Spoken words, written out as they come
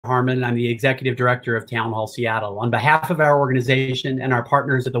Harmon, and I'm the Executive Director of Town Hall Seattle. On behalf of our organization and our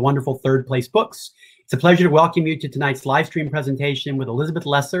partners at the wonderful Third Place Books, it's a pleasure to welcome you to tonight's live stream presentation with Elizabeth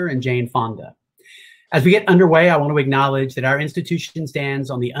Lesser and Jane Fonda. As we get underway, I want to acknowledge that our institution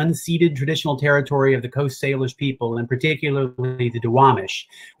stands on the unceded traditional territory of the Coast Salish people, and particularly the Duwamish.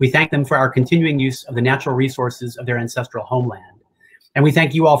 We thank them for our continuing use of the natural resources of their ancestral homeland. And we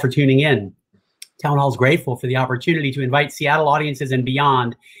thank you all for tuning in. Town Hall is grateful for the opportunity to invite Seattle audiences and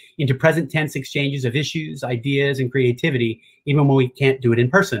beyond into present tense exchanges of issues, ideas, and creativity, even when we can't do it in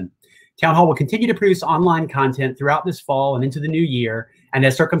person. Town Hall will continue to produce online content throughout this fall and into the new year, and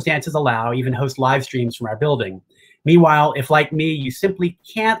as circumstances allow, even host live streams from our building. Meanwhile, if like me, you simply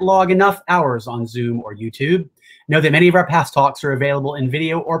can't log enough hours on Zoom or YouTube, know that many of our past talks are available in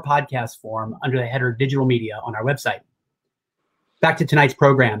video or podcast form under the header Digital Media on our website. Back to tonight's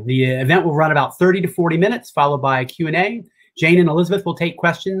program. The event will run about 30 to 40 minutes, followed by a Q&A. Jane and Elizabeth will take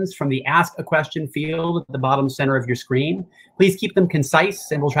questions from the Ask a Question field at the bottom center of your screen. Please keep them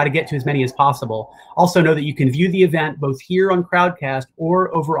concise, and we'll try to get to as many as possible. Also know that you can view the event both here on Crowdcast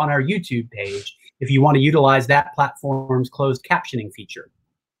or over on our YouTube page if you want to utilize that platform's closed captioning feature.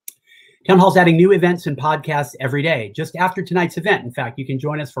 Town Hall's adding new events and podcasts every day. Just after tonight's event, in fact, you can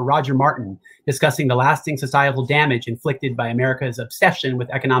join us for Roger Martin discussing the lasting societal damage inflicted by America's obsession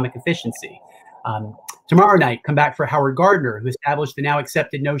with economic efficiency. Tomorrow night, come back for Howard Gardner, who established the now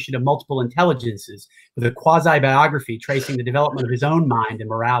accepted notion of multiple intelligences with a quasi-biography tracing the development of his own mind and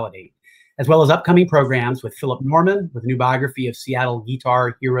morality, as well as upcoming programs with Philip Norman with a new biography of Seattle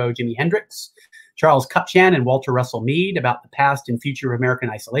guitar hero Jimi Hendrix, Charles Kupchan and Walter Russell Mead about the past and future of American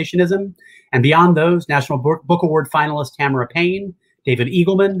isolationism, and beyond those, National Book Award finalist Tamara Payne, David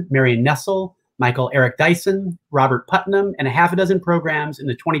Eagleman, Marion Nessel, Michael Eric Dyson, Robert Putnam, and a half a dozen programs in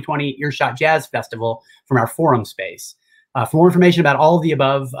the 2020 Earshot Jazz Festival from our forum space. For more information about all of the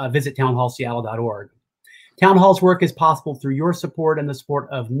above, visit townhallseattle.org. Town Hall's work is possible through your support and the support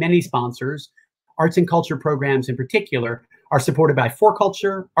of many sponsors. Arts and culture programs in particular are supported by For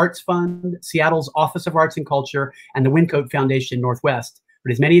Culture, Arts Fund, Seattle's Office of Arts and Culture, and the Wyncote Foundation Northwest.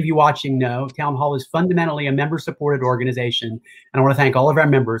 But as many of you watching know, Town Hall is fundamentally a member-supported organization, and I want to thank all of our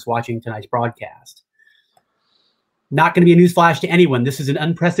members watching tonight's broadcast. Not going to be a newsflash to anyone. This is an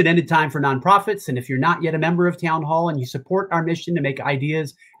unprecedented time for nonprofits, and if you're not yet a member of Town Hall and you support our mission to make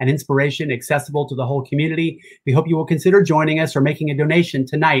ideas and inspiration accessible to the whole community, we hope you will consider joining us or making a donation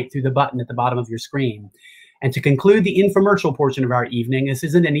tonight through the button at the bottom of your screen. And to conclude the infomercial portion of our evening, this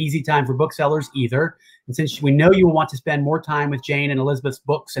isn't an easy time for booksellers either. And since we know you will want to spend more time with Jane and Elizabeth's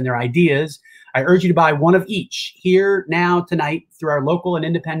books and their ideas, I urge you to buy one of each here, now, tonight through our local and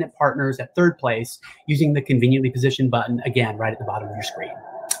independent partners at Third Place using the conveniently positioned button, again, right at the bottom of your screen.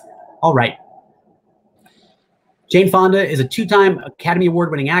 All right. Jane Fonda is a two-time Academy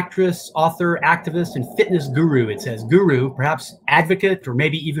Award-winning actress, author, activist, and fitness guru. It says guru, perhaps advocate, or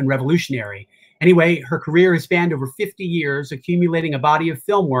maybe even revolutionary. Anyway, her career has spanned over 50 years, accumulating a body of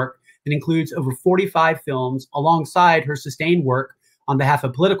film work that includes over 45 films, alongside her sustained work on behalf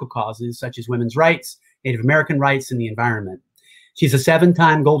of political causes such as women's rights, Native American rights, and the environment. She's a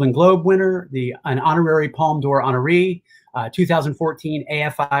 7-time Golden Globe winner, an honorary Palme d'Or honoree, 2014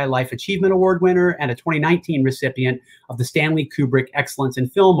 AFI Life Achievement Award winner, and a 2019 recipient of the Stanley Kubrick Excellence in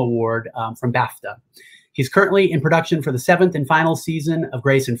Film Award from BAFTA. He's currently in production for the 7th and final season of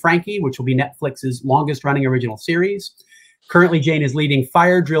Grace and Frankie, which will be Netflix's longest-running original series. Currently, Jane is leading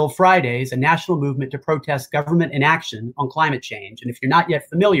Fire Drill Fridays, a national movement to protest government inaction on climate change. And if you're not yet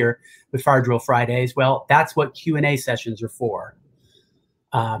familiar with Fire Drill Fridays, well, that's what Q&A sessions are for.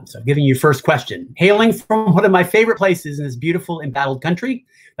 So I'm giving you first question. Hailing from one of my favorite places in this beautiful embattled country,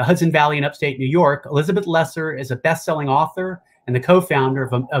 the Hudson Valley in upstate New York, Elizabeth Lesser is a best-selling author and the co-founder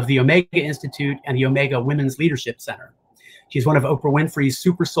of the Omega Institute and the Omega Women's Leadership Center. She's one of Oprah Winfrey's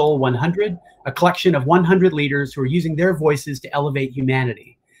Super Soul 100, a collection of 100 leaders who are using their voices to elevate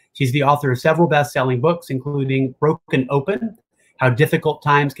humanity. She's the author of several best-selling books, including Broken Open, How Difficult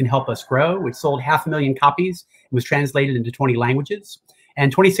Times Can Help Us Grow, which sold 500,000 copies and was translated into 20 languages,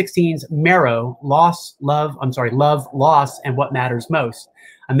 and 2016's Marrow, Love, Loss, and What Matters Most,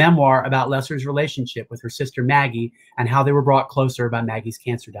 a memoir about Lesser's relationship with her sister Maggie and how they were brought closer by Maggie's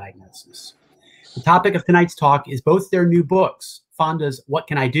cancer diagnosis. The topic of tonight's talk is both their new books, Fonda's What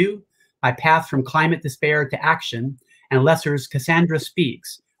Can I Do? My Path from Climate Despair to Action, and Lesser's Cassandra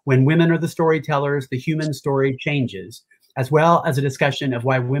Speaks, When Women Are the Storytellers, the Human Story Changes, as well as a discussion of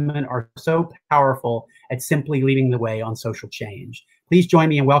why women are so powerful at simply leading the way on social change. Please join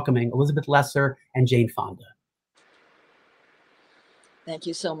me in welcoming Elizabeth Lesser and Jane Fonda. Thank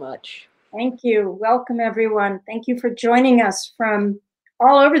you so much. Thank you. Welcome, everyone. Thank you for joining us from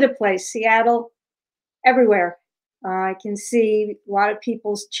all over the place, Seattle, everywhere. I can see a lot of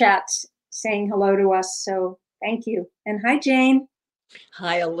people's chats saying hello to us. So thank you. And hi, Jane.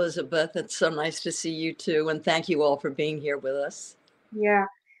 Hi, Elizabeth. It's so nice to see you too. And thank you all for being here with us. Yeah.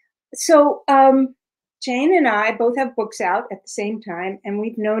 So Jane and I both have books out at the same time, and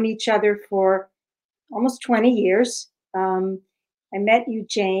we've known each other for almost 20 years. I met you,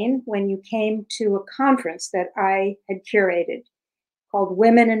 Jane, when you came to a conference that I had curated called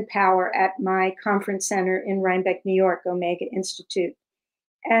Women in Power at my conference center in Rhinebeck, New York, Omega Institute.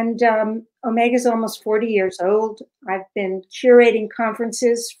 And Omega is almost 40 years old. I've been curating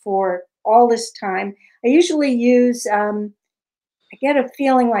conferences for all this time. I usually use, I get a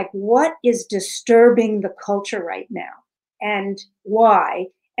feeling like, what is disturbing the culture right now and why?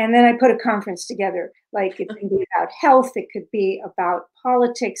 And then I put a conference together. Like, it can be about health, it could be about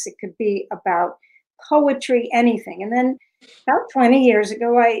politics, it could be about poetry, anything. And then about 20 years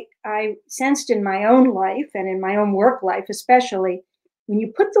ago, I sensed in my own life and in my own work life, especially, when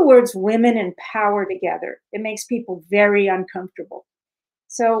you put the words women and power together, it makes people very uncomfortable.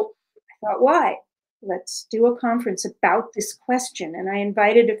 So I thought, why? Let's do a conference about this question. And I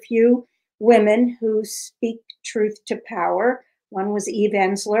invited a few women who speak truth to power. One was Eve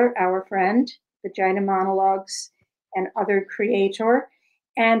Ensler, our friend, Vagina Monologues and other creator.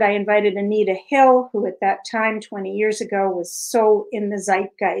 And I invited Anita Hill, who at that time, 20 years ago, was so in the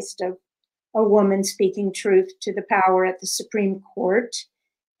zeitgeist of a woman speaking truth to the power at the Supreme Court.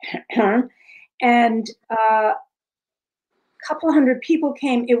 And a couple hundred people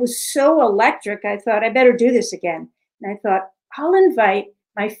came. It was so electric. I thought, I better do this again. And I thought, I'll invite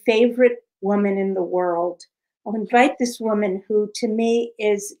my favorite woman in the world. I'll invite this woman who, to me,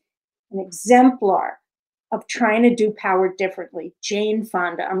 is an exemplar of trying to do power differently, Jane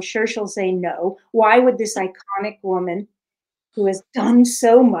Fonda. I'm sure she'll say no. Why would this iconic woman who has done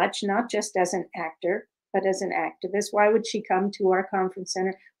so much, not just as an actor, but as an activist, why would she come to our conference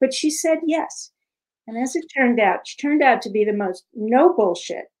center? But she said yes. And as it turned out, she turned out to be the most no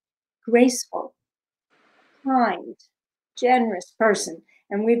bullshit, graceful, kind, generous person.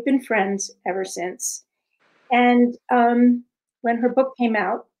 And we've been friends ever since. And when her book came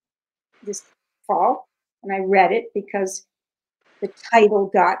out this fall, and I read it because the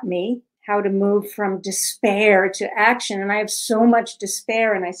title got me, How to Move from Despair to Action. And I have so much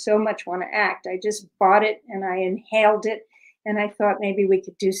despair and I so much want to act. I just bought it and I inhaled it and I thought maybe we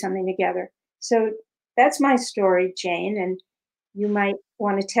could do something together. So that's my story, Jane. And you might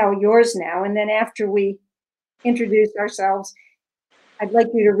want to tell yours now. And then after we introduce ourselves, I'd like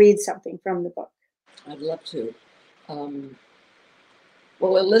you to read something from the book. I'd love to.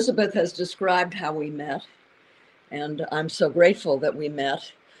 Well, Elizabeth has described how we met, and I'm so grateful that we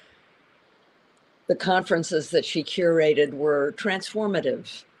met. The conferences that she curated were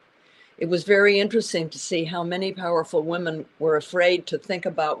transformative. It was very interesting to see how many powerful women were afraid to think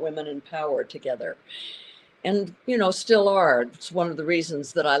about women in power together. And, you know, still are. It's one of the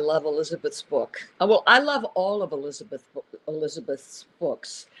reasons that I love Elizabeth's book. Well, I love all of Elizabeth's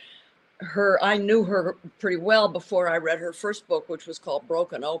books. I knew her pretty well before I read her first book, which was called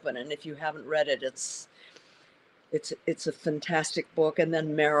Broken Open. And if you haven't read it, it's a fantastic book. And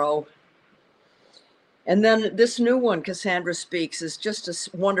then Marrow. And then this new one, Cassandra Speaks, is just a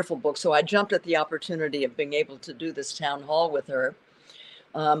wonderful book. So I jumped at the opportunity of being able to do this town hall with her.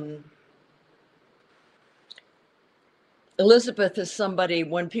 Elizabeth is somebody,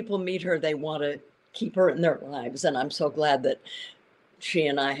 when people meet her, they want to keep her in their lives. And I'm so glad that she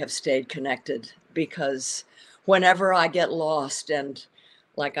and I have stayed connected, because whenever I get lost and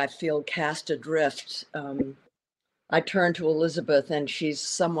like I feel cast adrift, I turn to Elizabeth, and she's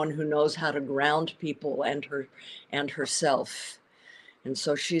someone who knows how to ground people and herself. And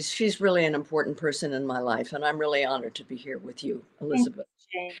so she's really an important person in my life, and I'm really honored to be here with you, Elizabeth.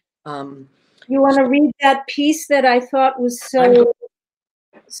 You want to read that piece that I thought was so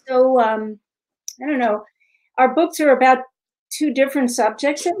I don't know. Our books are about two different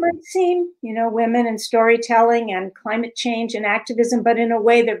subjects, it might seem, you know, women and storytelling and climate change and activism, but in a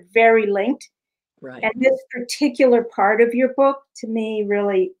way they're very linked. Right. And this particular part of your book, to me,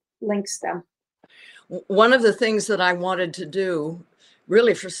 really links them. One of the things that I wanted to do,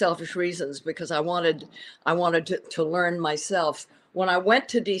 really for selfish reasons, because I wanted to learn myself. When I went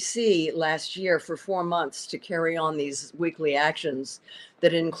to DC last year for 4 months to carry on these weekly actions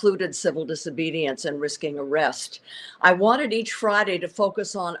that included civil disobedience and risking arrest, I wanted each Friday to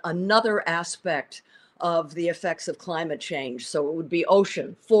focus on another aspect of the effects of climate change. So it would be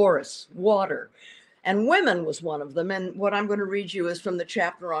ocean, forests, water, and women was one of them. And what I'm going to read you is from the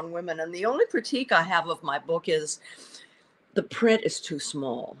chapter on women. And the only critique I have of my book is The print is too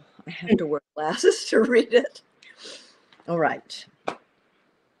small. I have to wear glasses to read it. All right.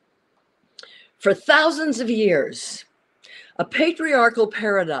 For thousands of years, a patriarchal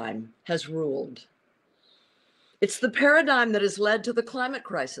paradigm has ruled. It's the paradigm that has led to the climate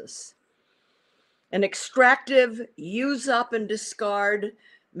crisis. An extractive, use up and discard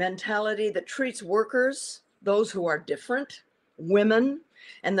mentality that treats workers, those who are different, women,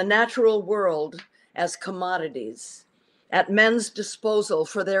 and the natural world as commodities at men's disposal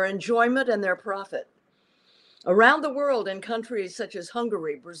for their enjoyment and their profit. Around the world, in countries such as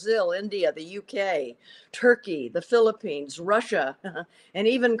Hungary, Brazil, India, the UK, Turkey, the Philippines, Russia, and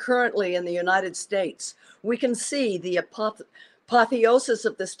even currently in the United States, we can see the apotheosis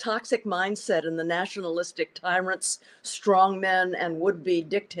of this toxic mindset in the nationalistic tyrants, strongmen, and would-be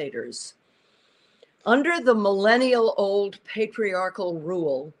dictators. Under the millennial-old patriarchal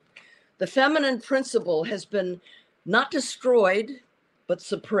rule, the feminine principle has been not destroyed, but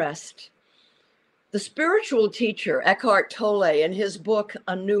suppressed. The spiritual teacher, Eckhart Tolle, in his book,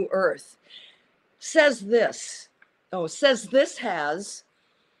 A New Earth, says this has,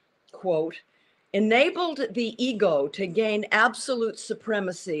 quote, enabled the ego to gain absolute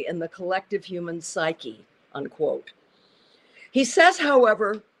supremacy in the collective human psyche, unquote. He says,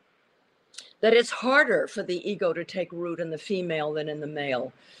 however, that it's harder for the ego to take root in the female than in the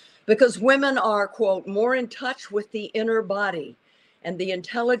male, because women are, quote, more in touch with the inner body and the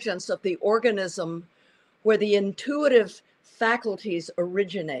intelligence of the organism where the intuitive faculties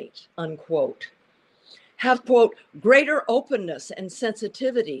originate, unquote, have, quote, greater openness and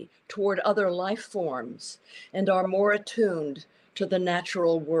sensitivity toward other life forms and are more attuned to the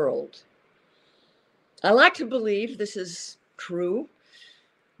natural world. I like to believe this is true,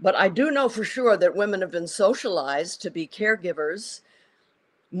 but I do know for sure that women have been socialized to be caregivers,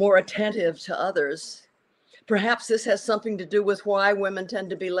 more attentive to others. Perhaps this has something to do with why women tend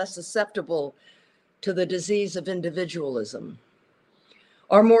to be less susceptible to the disease of individualism,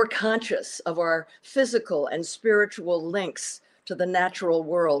 are more conscious of our physical and spiritual links to the natural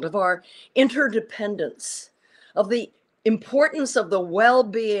world, of our interdependence, of the importance of the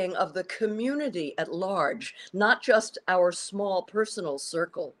well-being of the community at large, not just our small personal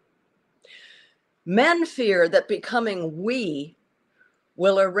circle. Men fear that becoming we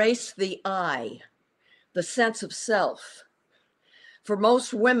will erase the I, the sense of self. For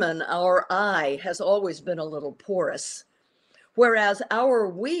most women, our I has always been a little porous, whereas our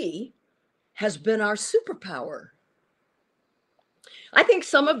we has been our superpower. I think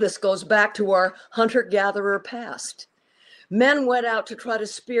some of this goes back to our hunter-gatherer past. Men went out to try to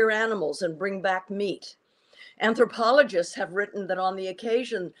spear animals and bring back meat. Anthropologists have written that on the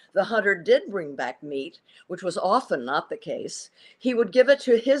occasion the hunter did bring back meat, which was often not the case, he would give it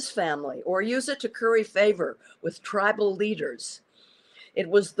to his family or use it to curry favor with tribal leaders. It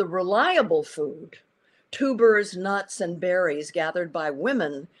was the reliable food, tubers, nuts, and berries gathered by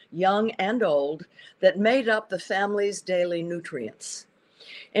women, young and old, that made up the family's daily nutrients.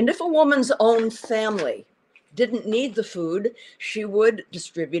 And if a woman's own family didn't need the food, she would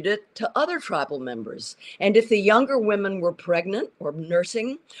distribute it to other tribal members. And if the younger women were pregnant or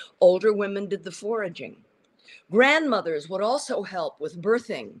nursing, older women did the foraging. Grandmothers would also help with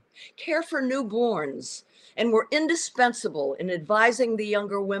birthing, care for newborns, and were indispensable in advising the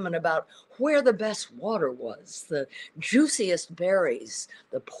younger women about where the best water was, the juiciest berries,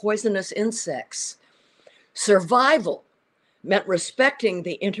 the poisonous insects. Survival meant respecting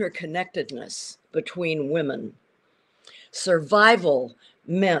the interconnectedness between women. Survival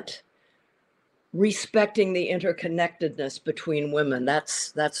meant respecting the interconnectedness between women.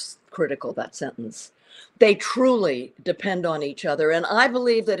 That's critical, that sentence. They truly depend on each other, and I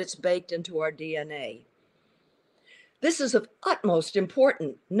believe that it's baked into our DNA. This is of utmost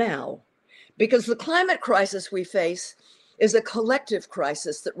importance now, because the climate crisis we face is a collective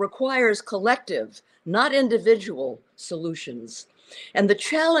crisis that requires collective, not individual, solutions. And the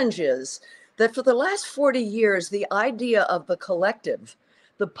challenge is that for the last 40 years, the idea of the collective,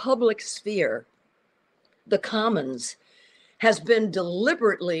 the public sphere, the commons, has been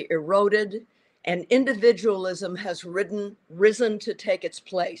deliberately eroded, and individualism has risen to take its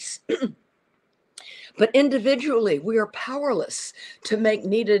place. But individually, we are powerless to make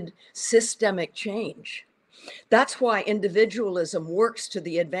needed systemic change. That's why individualism works to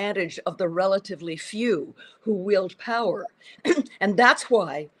the advantage of the relatively few who wield power. And that's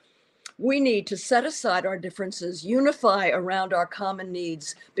why we need to set aside our differences, unify around our common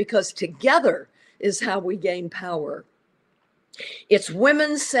needs, because together is how we gain power. It's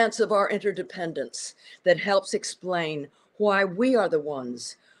women's sense of our interdependence that helps explain why we are the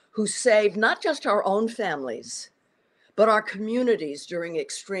ones who save not just our own families, but our communities during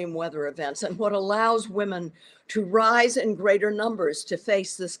extreme weather events, and what allows women to rise in greater numbers to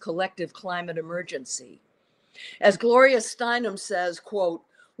face this collective climate emergency. As Gloria Steinem says, quote,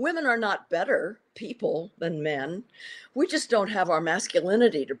 "Women are not better people than men. We just don't have our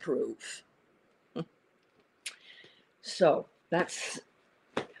masculinity to prove." So that's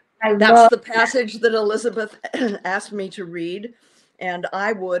the passage that Elizabeth asked me to read. And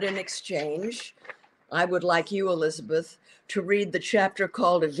I would, in exchange, I would like you, Elizabeth, to read the chapter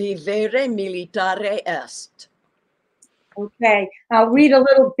called Vivere Militare Est. Okay, I'll read a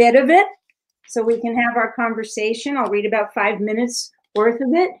little bit of it so we can have our conversation. I'll read about 5 minutes worth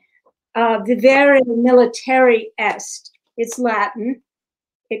of it. Vivere Militare Est. It's Latin.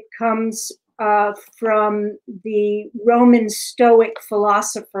 It comes from the Roman Stoic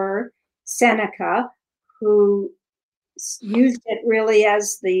philosopher Seneca, who used it really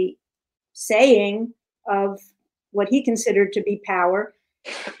as the saying of what he considered to be power.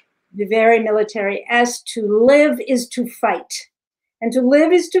 Vivere militare est, to live is to fight. And to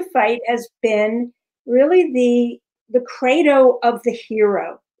live is to fight has been really the credo of the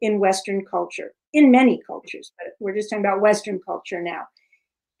hero in Western culture, in many cultures, but we're just talking about Western culture now.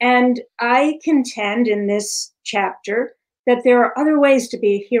 And I contend in this chapter that there are other ways to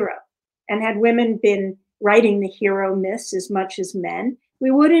be a hero. And had women been writing the hero myths as much as men,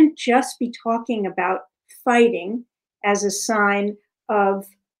 we wouldn't just be talking about fighting as a sign of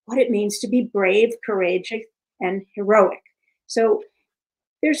what it means to be brave, courageous, and heroic. So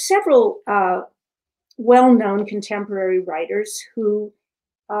there's several well-known contemporary writers who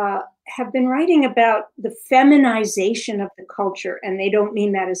have been writing about the feminization of the culture, and they don't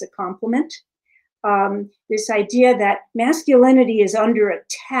mean that as a compliment. This idea that masculinity is under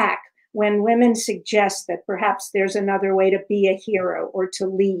attack when women suggest that perhaps there's another way to be a hero or to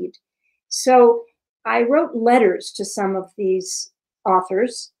lead. So I wrote letters to some of these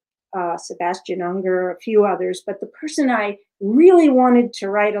authors, Sebastian Unger, a few others, but the person I really wanted to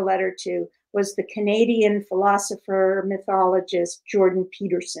write a letter to was the Canadian philosopher, mythologist, Jordan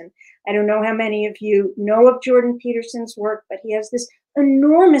Peterson. I don't know how many of you know of Jordan Peterson's work, but he has this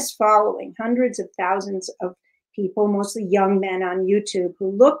enormous following, hundreds of thousands of people, mostly young men on YouTube,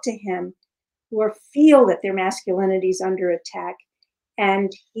 who look to him, who feel that their masculinity is under attack.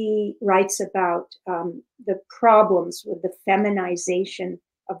 And he writes about the problems with the feminization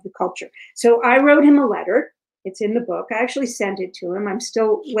of the culture. So I wrote him a letter. It's in the book. I actually sent it to him. I'm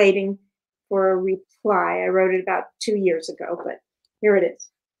still waiting for a reply. I wrote it about 2 years ago, but here it is.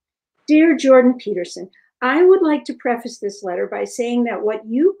 Dear Jordan Peterson, I would like to preface this letter by saying that what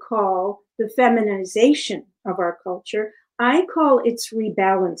you call the feminization of our culture, I call its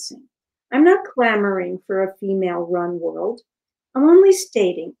rebalancing. I'm not clamoring for a female-run world. I'm only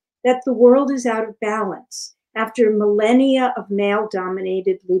stating that the world is out of balance after millennia of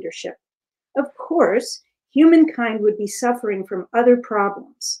male-dominated leadership. Of course, humankind would be suffering from other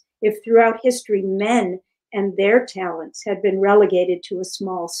problems if throughout history men and their talents had been relegated to a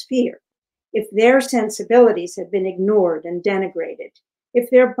small sphere, if their sensibilities had been ignored and denigrated, if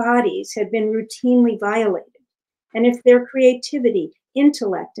their bodies had been routinely violated, and if their creativity,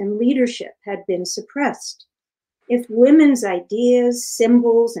 intellect, and leadership had been suppressed. If women's ideas,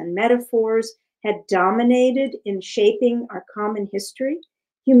 symbols, and metaphors had dominated in shaping our common history,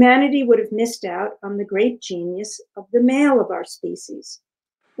 humanity would have missed out on the great genius of the male of our species.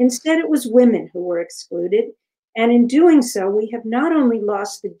 Instead, it was women who were excluded, and in doing so, we have not only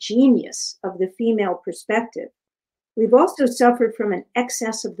lost the genius of the female perspective, we've also suffered from an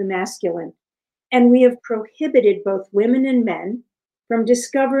excess of the masculine, and we have prohibited both women and men from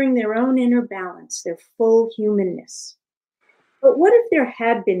discovering their own inner balance, their full humanness. But what if there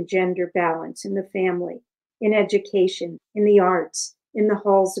had been gender balance in the family, in education, in the arts, in the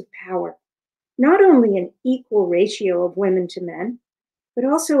halls of power? Not only an equal ratio of women to men, but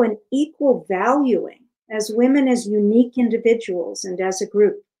also an equal valuing as women as unique individuals and as a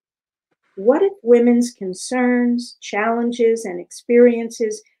group. What if women's concerns, challenges, and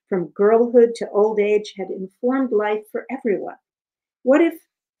experiences from girlhood to old age had informed life for everyone? What if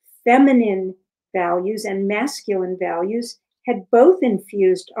feminine values and masculine values had both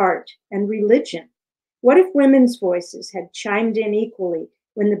infused art and religion? What if women's voices had chimed in equally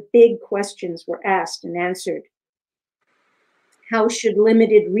when the big questions were asked and answered? How should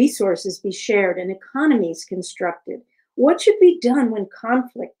limited resources be shared and economies constructed? What should be done when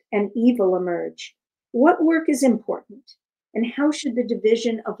conflict and evil emerge? What work is important? And how should the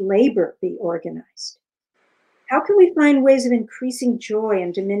division of labor be organized? How can we find ways of increasing joy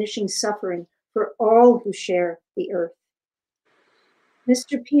and diminishing suffering for all who share the earth?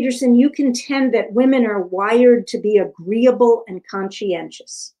 Mr. Peterson, you contend that women are wired to be agreeable and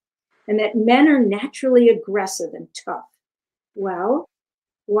conscientious, and that men are naturally aggressive and tough. Well,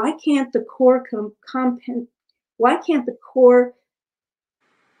 why can't the core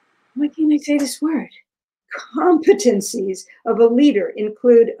competencies of a leader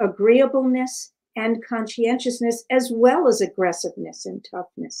include agreeableness and conscientiousness as well as aggressiveness and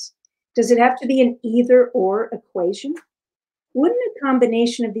toughness? Does it have to be an either-or equation? Wouldn't a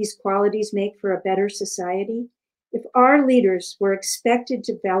combination of these qualities make for a better society? If our leaders were expected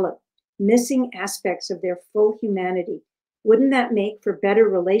to develop missing aspects of their full humanity, wouldn't that make for better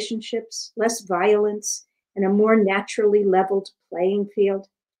relationships, less violence, and a more naturally leveled playing field?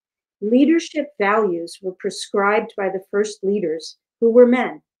 Leadership values were prescribed by the first leaders, who were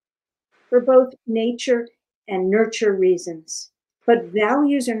men, for both nature and nurture reasons. But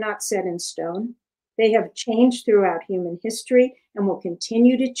values are not set in stone. They have changed throughout human history and will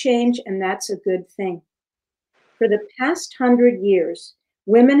continue to change, and that's a good thing. For the past 100 years,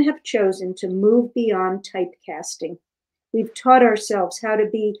 women have chosen to move beyond typecasting. We've taught ourselves how to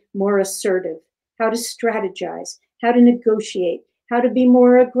be more assertive, how to strategize, how to negotiate, how to be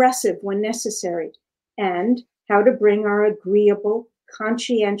more aggressive when necessary, and how to bring our agreeable,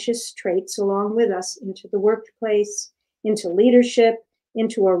 conscientious traits along with us into the workplace, into leadership,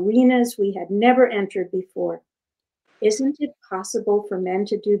 into arenas we had never entered before. Isn't it possible for men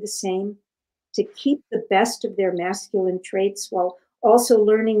to do the same? To keep the best of their masculine traits while also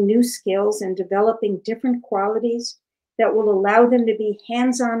learning new skills and developing different qualities that will allow them to be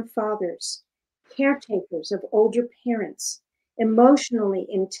hands-on fathers, caretakers of older parents, emotionally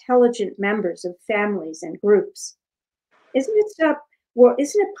intelligent members of families and groups? Isn't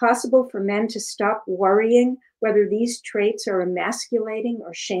it possible for men to stop worrying whether these traits are emasculating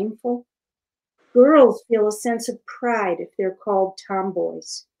or shameful? Girls feel a sense of pride if they're called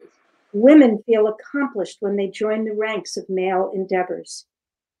tomboys. Women feel accomplished when they join the ranks of male endeavors.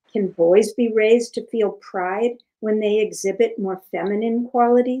 Can boys be raised to feel pride when they exhibit more feminine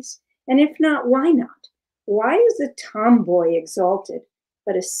qualities? And if not, why not? Why is a tomboy exalted,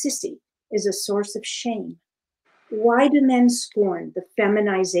 but a sissy is a source of shame? Why do men scorn the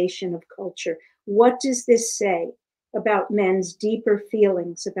feminization of culture? What does this say about men's deeper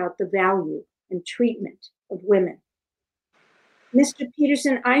feelings about the value and treatment of women? Mr.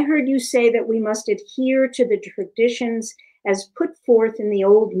 Peterson, I heard you say that we must adhere to the traditions as put forth in the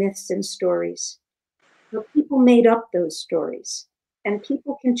old myths and stories. But people made up those stories, and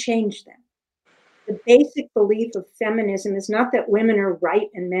people can change them. The basic belief of feminism is not that women are right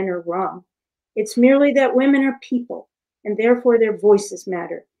and men are wrong. It's merely that women are people, and therefore their voices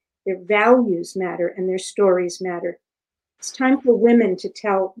matter, their values matter, and their stories matter. It's time for women to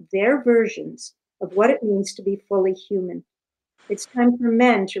tell their versions of what it means to be fully human. It's time for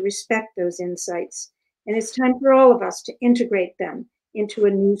men to respect those insights, and it's time for all of us to integrate them into a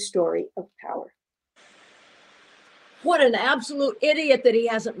new story of power. What an absolute idiot that he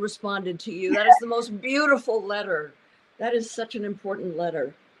hasn't responded to you. That is the most beautiful letter. That is such an important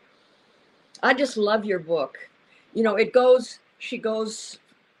letter. I just love your book. You know, she goes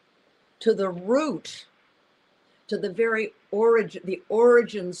to the root, to the very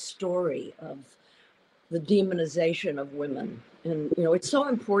origin story of the demonization of women. And, you know, it's so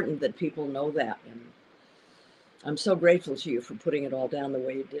important that people know that. And I'm so grateful to you for putting it all down the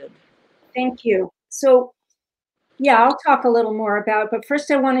way you did. Thank you. So, yeah, I'll talk a little more about it, but first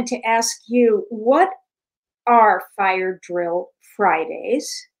I wanted to ask you, what are Fire Drill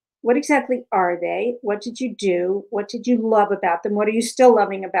Fridays? What exactly are they? What did you do? What did you love about them? What are you still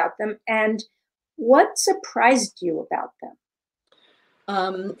loving about them? And what surprised you about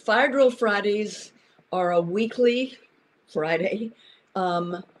them? Fire Drill Fridays are a weekly Friday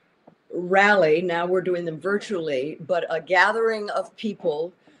rally. Now we're doing them virtually, but a gathering of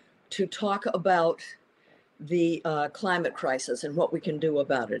people to talk about the climate crisis and what we can do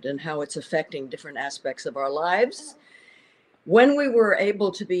about it and how it's affecting different aspects of our lives. When we were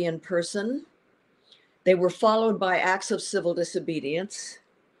able to be in person, they were followed by acts of civil disobedience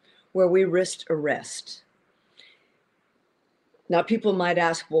where we risked arrest. Now, people might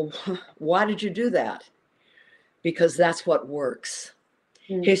ask, well, why did you do that? Because that's what works.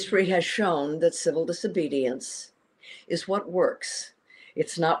 Mm-hmm. History has shown that civil disobedience is what works.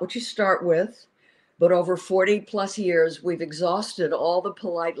 It's not what you start with, but over 40 plus years, we've exhausted all the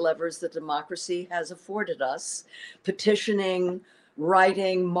polite levers that democracy has afforded us: petitioning,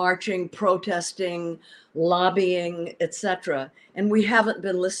 writing, marching, protesting, lobbying, etc. And we haven't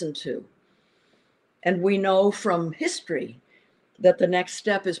been listened to. And we know from history that the next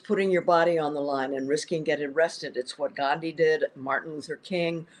step is putting your body on the line and risking getting arrested. It's what Gandhi did, Martin Luther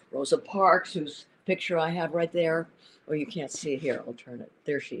King, Rosa Parks, whose picture I have right there. Oh, you can't see it here. I'll turn it.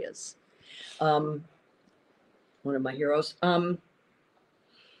 There she is. One of my heroes.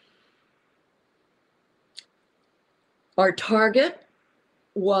 Our target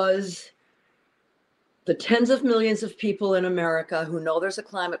was the tens of millions of people in America who know there's a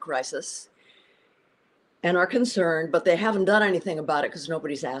climate crisis and are concerned, but they haven't done anything about it because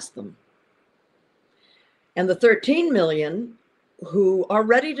nobody's asked them. And the 13 million who are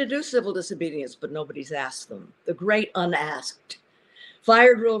ready to do civil disobedience, but nobody's asked them. The great unasked.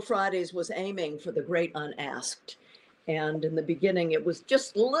 Fire Drill Fridays was aiming for the great unasked. And in the beginning, it was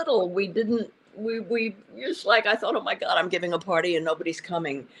just little. We just like, I thought, oh my God, I'm giving a party and nobody's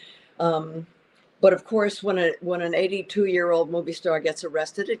coming. But of course, when an 82-year-old movie star gets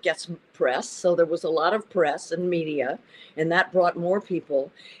arrested, it gets press. So there was a lot of press and media, and that brought more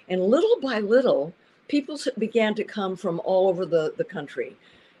people. And little by little, people began to come from all over the country.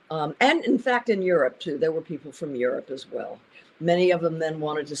 And in fact, in Europe too, there were people from Europe as well. Many of them then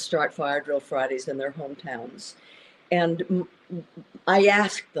wanted to start Fire Drill Fridays in their hometowns. And I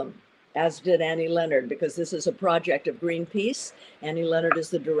asked them, as did Annie Leonard, because this is a project of Greenpeace. Annie Leonard is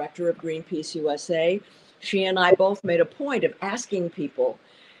the director of Greenpeace USA. She and I both made a point of asking people,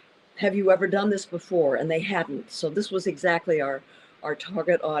 have you ever done this before? And they hadn't. So this was exactly our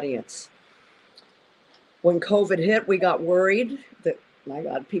target audience. When COVID hit, we got worried that, my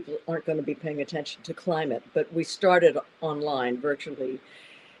God, people aren't going to be paying attention to climate. But we started online virtually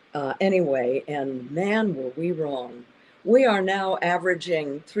anyway, and man, were we wrong. We are now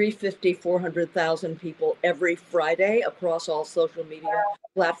averaging 350, 400,000 people every Friday across all social media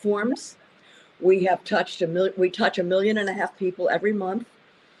platforms. We have touched we touch 1.5 million people every month.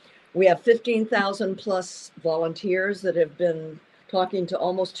 We have 15,000 plus volunteers that have been talking to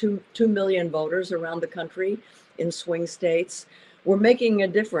almost 2 million voters around the country in swing states. We're making a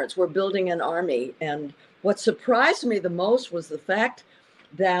difference. We're building an army. And what surprised me the most was the fact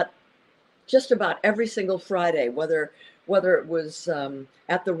that just about every single Friday, whether it was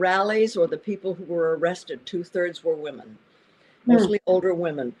at the rallies or the people who were arrested, 2/3 were women, mostly older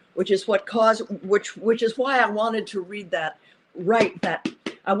women, which is what caused, which is why I wanted to read that,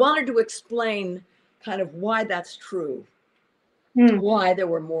 I wanted to explain kind of why that's true, why there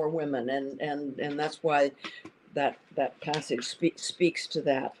were more women, and that's why that passage speaks to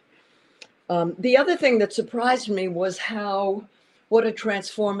that. The other thing that surprised me was what a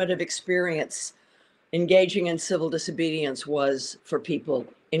transformative experience engaging in civil disobedience was for people,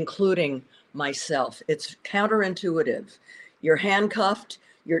 including myself. It's counterintuitive. You're handcuffed,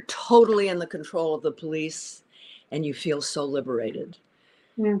 you're totally in the control of the police, and you feel so liberated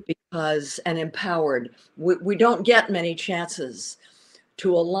and empowered. We don't get many chances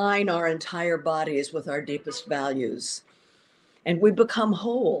to align our entire bodies with our deepest values. And we become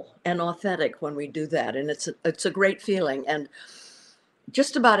whole and authentic when we do that. And it's a great feeling. And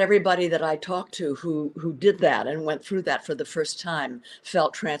just about everybody that I talked to who did that and went through that for the first time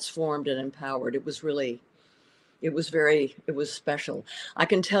felt transformed and empowered. It was special. I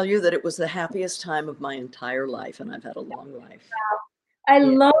can tell you that it was the happiest time of my entire life, and I've had a long life. I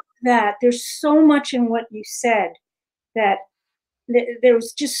love that. There's so much in what you said that there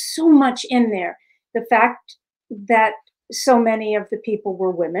was just so much in there. The fact that so many of the people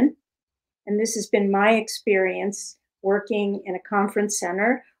were women, and this has been my experience working in a conference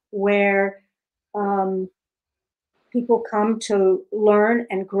center where people come to learn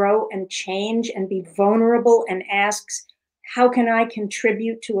and grow and change and be vulnerable and asks, how can I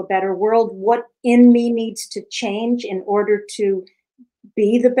contribute to a better world? What in me needs to change in order to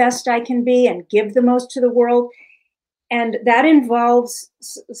be the best I can be and give the most to the world? And that involves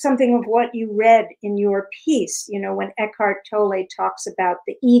something of what you read in your piece, when Eckhart Tolle talks about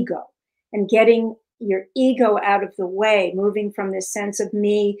the ego and getting your ego out of the way, moving from this sense of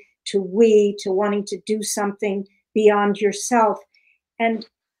me to we, to wanting to do something beyond yourself. And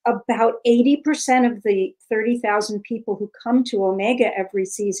about 80% of the 30,000 people who come to Omega every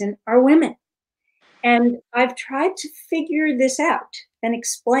season are women. And I've tried to figure this out and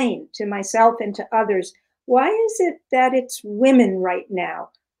explain to myself and to others, why is it that it's women right now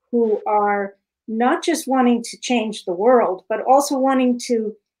who are not just wanting to change the world, but also wanting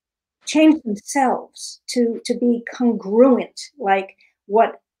to change themselves, to be congruent, like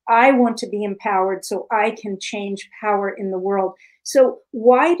what I want to be empowered so I can change power in the world. So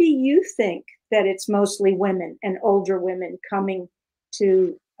why do you think that it's mostly women and older women coming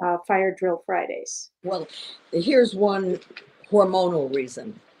to Fire Drill Fridays? Well, here's one hormonal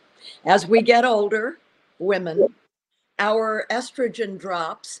reason. As we get older, women, our estrogen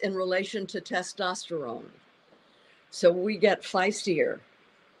drops in relation to testosterone. So we get feistier.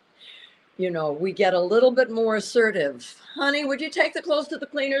 You know, we get a little bit more assertive. Honey, would you take the clothes to the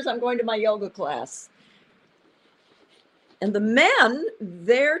cleaners? I'm going to my yoga class. And the men,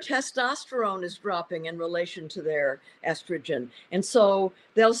 their testosterone is dropping in relation to their estrogen. And so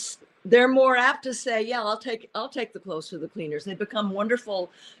they're more apt to say, yeah, I'll take the clothes to the cleaners. They become wonderful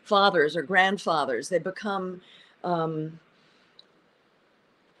fathers or grandfathers. They become, well,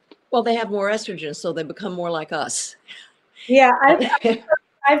 they have more estrogen, so they become more like us. Yeah,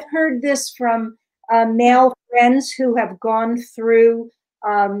 I've heard this from male friends who have gone through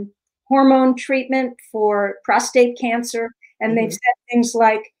hormone treatment for prostate cancer. And they've said things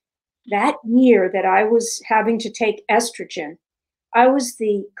like, that year that I was having to take estrogen, I was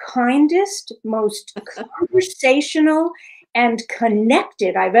the kindest, most conversational and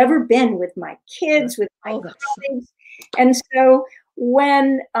connected I've ever been with my kids, with my colleagues. And so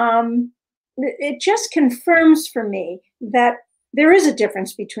when it just confirms for me that there is a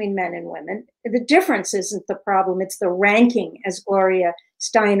difference between men and women. The difference isn't the problem. It's the ranking, as Gloria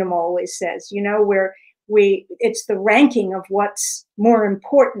Steinem always says, you know, where it's the ranking of what's more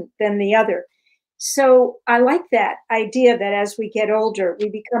important than the other. So I like that idea that as we get older, we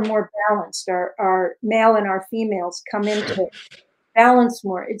become more balanced. Our male and our females come into balance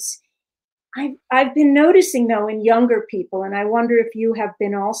more. I've been noticing, though, in younger people, and I wonder if you have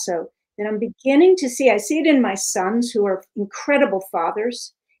been also, that I'm beginning to see, I see it in my sons who are incredible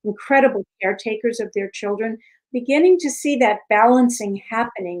fathers, incredible caretakers of their children, beginning to see that balancing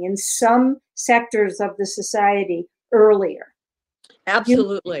happening in some sectors of the society earlier.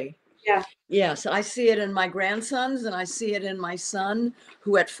 Absolutely. Yeah. Yes, I see it in my grandsons, and I see it in my son,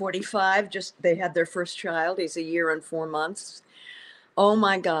 who at 45, they had their first child. He's a year and 4 months. Oh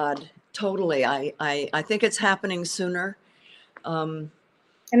my God, totally. I think it's happening sooner.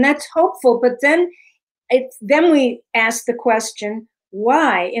 And that's hopeful, but then we ask the question,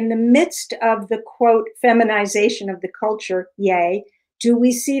 why, in the midst of the, quote, feminization of the culture, yay, do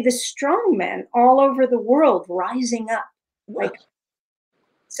we see the strong men all over the world rising up? Like,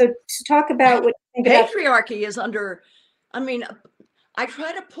 so to talk about what you think patriarchy is under, I mean, I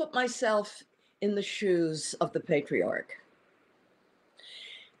try to put myself in the shoes of the patriarch.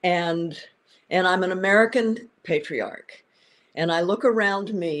 And I'm an American patriarch. And I look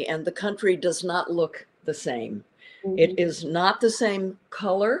around me, and the country does not look the same. It is not the same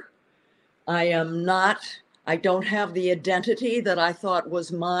color. I don't have the identity that I thought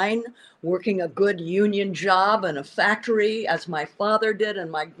was mine, working a good union job in a factory as my father did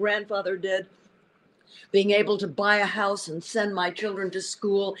and my grandfather did, being able to buy a house and send my children to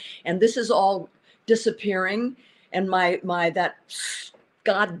school. And this is all disappearing. And that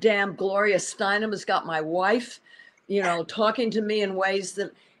goddamn Gloria Steinem has got my wife, you know, talking to me in ways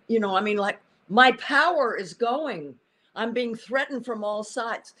that, you know, I mean, like, my power is going. I'm being threatened from all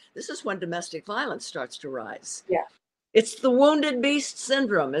sides. This is when domestic violence starts to rise. Yeah. It's the wounded beast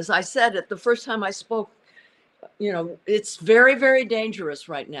syndrome. As I said at the first time I spoke, you know, it's very, very dangerous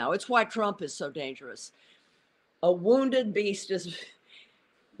right now. It's why Trump is so dangerous. A wounded beast is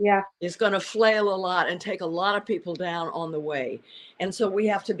going to flail a lot and take a lot of people down on the way. And so we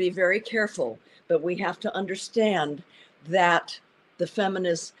have to be very careful, but we have to understand that the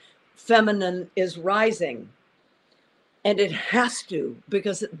feminine is rising. And it has to,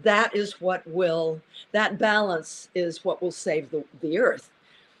 because that balance is what will save the earth.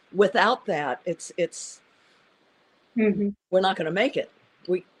 Without that, we're not going to make it.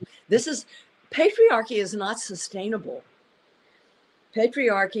 Patriarchy is not sustainable.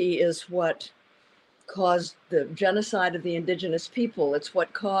 Patriarchy is what caused the genocide of the indigenous people. It's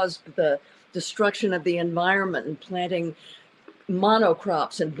what caused the destruction of the environment and planting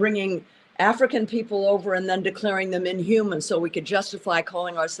monocrops and bringing African people over and then declaring them inhuman so we could justify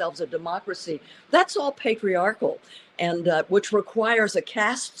calling ourselves a democracy. That's all patriarchal, and which requires a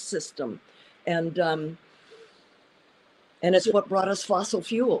caste system. And it's what brought us fossil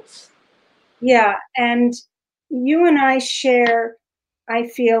fuels. Yeah. And you and I share, I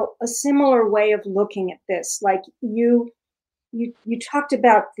feel, a similar way of looking at this. Like you talked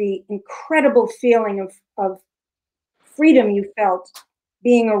about the incredible feeling of freedom you felt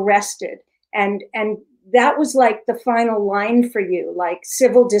being arrested. And that was like the final line for you, like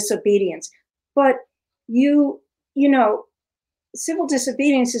civil disobedience. But you know, civil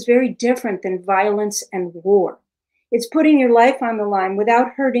disobedience is very different than violence and war. It's putting your life on the line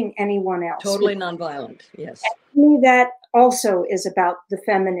without hurting anyone else. Totally nonviolent, yes. And to me, that also is about the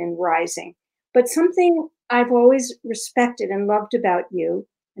feminine rising. But something I've always respected and loved about you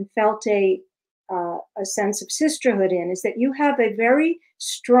and felt a a sense of sisterhood in is that you have a very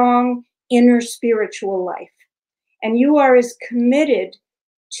strong inner spiritual life. And you are as committed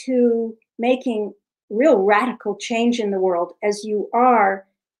to making real radical change in the world as you are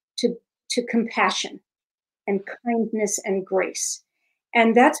to compassion and kindness and grace.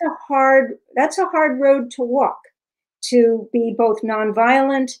 And that's a hard road to walk, to be both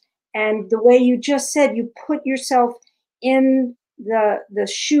nonviolent and the way you just said, you put yourself in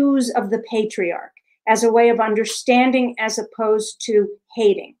the shoes of the patriarch as a way of understanding as opposed to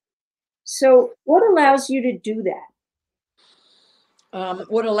hating. So what allows you to do that?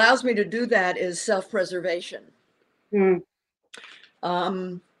 What allows me to do that is self-preservation. Mm.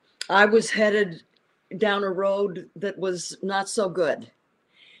 I was headed down a road that was not so good.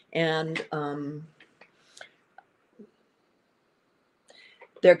 And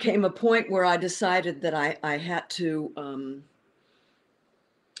there came a point where I decided that I had to,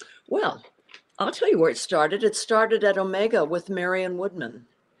 well, I'll tell you where it started. It started at Omega with Marion Woodman.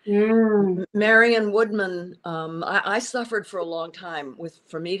 Mm. Marion Woodman, I suffered for a long time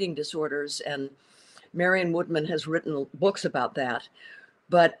from eating disorders, and Marion Woodman has written books about that.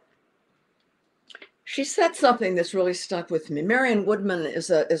 But she said something that's really stuck with me. Marion Woodman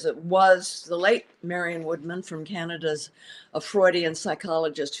was the late Marion Woodman from Canada's a Freudian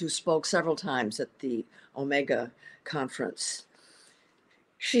psychologist who spoke several times at the Omega conference.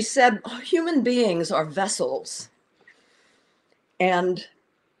 She said, human beings are vessels, and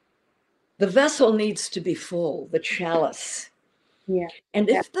the vessel needs to be full, the chalice. Yeah. And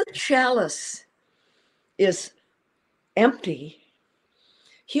if the chalice is empty,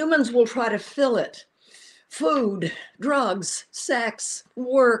 humans will try to fill it. Food, drugs, sex,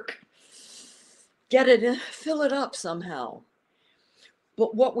 work, get it in, fill it up somehow.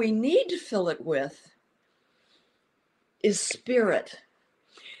 But what we need to fill it with is spirit.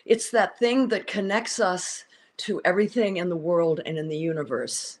 It's that thing that connects us to everything in the world and in the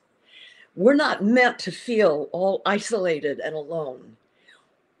universe. We're not meant to feel all isolated and alone.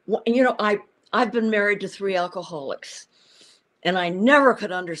 You know, I've been married to 3 alcoholics, and I never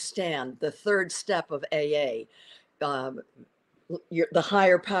could understand the third step of AA, the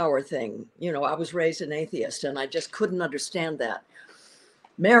higher power thing. You know, I was raised an atheist, and I just couldn't understand that.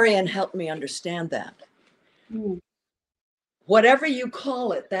 Marion helped me understand that. Mm. Whatever you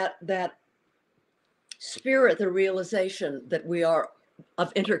call it, that spirit, the realization that we are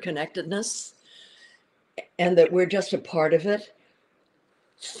of interconnectedness and that we're just a part of it,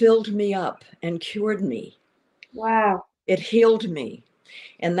 filled me up and cured me. Wow. It healed me.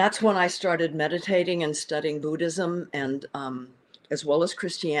 And that's when I started meditating and studying Buddhism, and as well as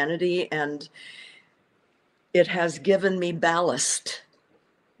Christianity. And it has given me ballast.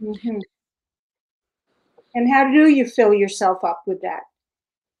 Mm-hmm. And how do you fill yourself up with that?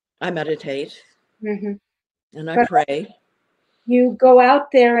 I meditate. Mm-hmm. And I pray. You go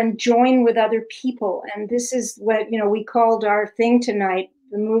out there and join with other people. And this is what, we called our thing tonight,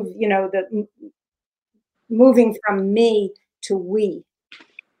 the moving from me to we.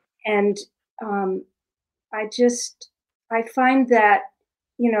 And I find that,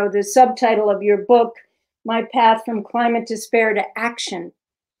 the subtitle of your book, My Path from Climate Despair to Action.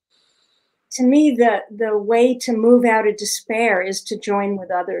 To me, the way to move out of despair is to join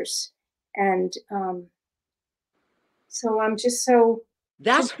with others. And so I'm just so...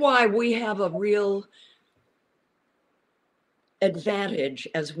 That's why we have a real advantage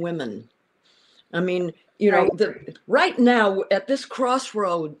as women. I mean, right now at this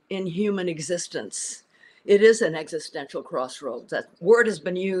crossroad in human existence, it is an existential crossroad. That word has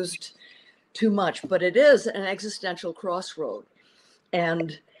been used too much, but it is an existential crossroad.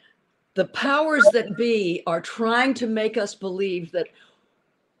 And the powers that be are trying to make us believe that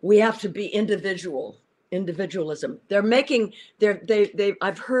we have to be individualism. They're making,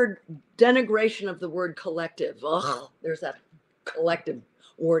 I've heard denigration of the word collective. Ugh, there's that collective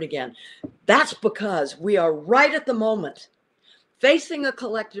word again. That's because we are right at the moment facing a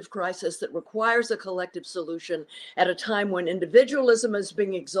collective crisis that requires a collective solution at a time when individualism is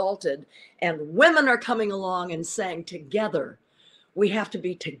being exalted and women are coming along and saying together, we have to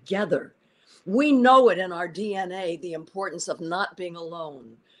be together. We know it in our DNA, the importance of not being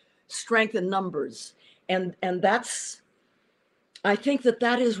alone, strength in numbers. And that's, I think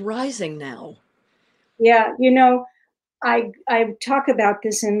that is rising now. Yeah, I talk about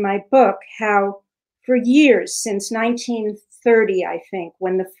this in my book, how for years, since 1930, I think,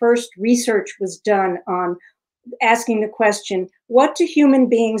 when the first research was done on asking the question, what do human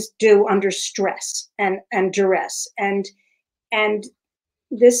beings do under stress and duress? And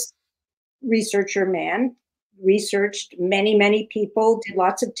this researcher man researched many, many people, did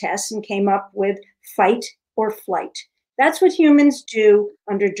lots of tests, and came up with fight or flight. That's what humans do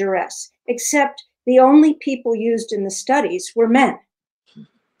under duress, except the only people used in the studies were men.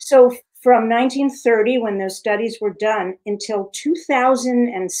 So from 1930, when those studies were done, until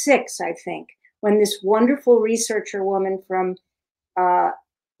 2006, I think, when this wonderful researcher woman from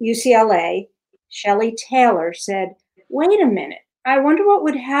UCLA, Shelley Taylor, said, wait a minute, I wonder what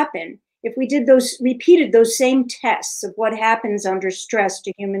would happen if we repeated those same tests of what happens under stress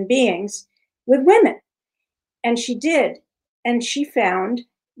to human beings with women. And she did. And she found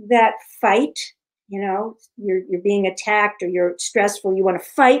that fight, you're being attacked or you're stressful, you want to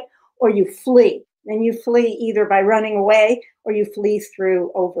fight or you flee. And you flee either by running away or you flee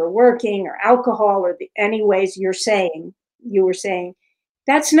through overworking or alcohol or any ways you were saying.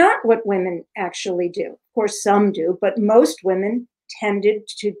 That's not what women actually do. Of course, some do, but most women tended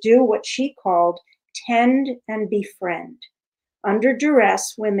to do what she called tend and befriend. Under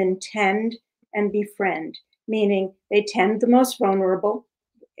duress, women tend and befriend, meaning they tend the most vulnerable.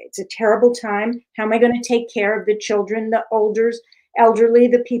 It's a terrible time. How am I going to take care of the children, the elderly,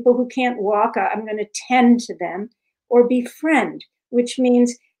 the people who can't walk? I'm going to tend to them. Or befriend, which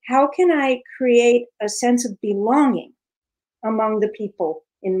means how can I create a sense of belonging among the people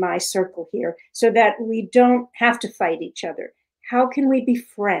in my circle here so that we don't have to fight each other? How can we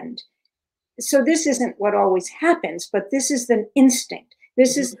befriend? So this isn't what always happens, but this is the instinct.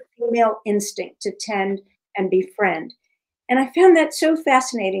 This is the female instinct to tend and befriend. And I found that so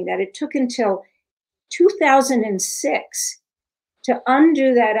fascinating that it took until 2006 to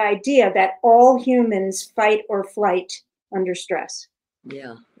undo that idea that all humans fight or flight under stress.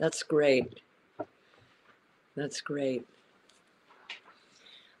 Yeah, that's great. That's great.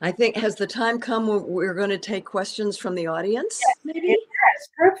 I think, has the time come where we're going to take questions from the audience? Yes, maybe? Yes,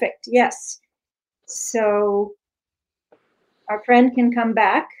 perfect. Yes. So our friend can come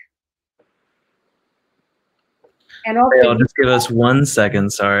back. And I'll just give us 1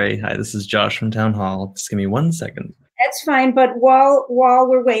 second. Sorry. Hi, this is Josh from Town Hall. Just give me 1 second. That's fine. But while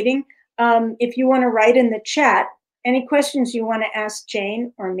we're waiting, if you want to write in the chat any questions you want to ask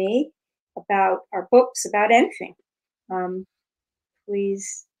Jane or me about our books, about anything,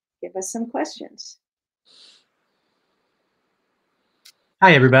 please give us some questions.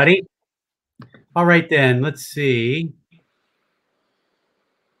 Hi, everybody. All right, then, let's see.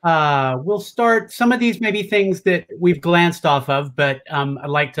 We'll start. Some of these may be things that we've glanced off of, but I'd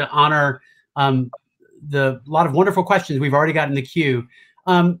like to honor the lot of wonderful questions we've already got in the queue.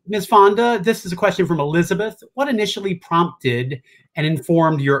 Ms. Fonda, this is a question from Elizabeth. What initially prompted and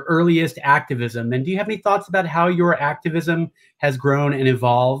informed your earliest activism? And do you have any thoughts about how your activism has grown and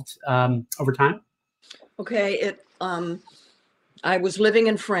evolved over time? Okay, I was living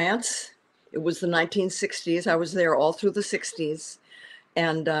in France. It was the 1960s. I was there all through the 60s.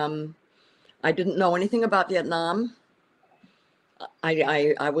 And I didn't know anything about Vietnam.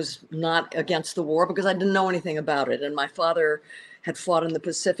 I was not against the war because I didn't know anything about it. And my father had fought in the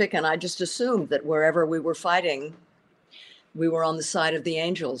Pacific, and I just assumed that wherever we were fighting, we were on the side of the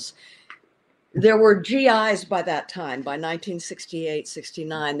angels. There were GIs by that time. By 1968,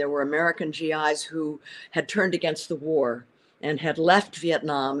 69, there were American GIs who had turned against the war and had left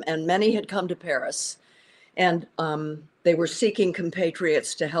Vietnam, and many had come to Paris. And they were seeking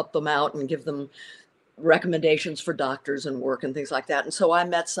compatriots to help them out and give them recommendations for doctors and work and things like that. And so I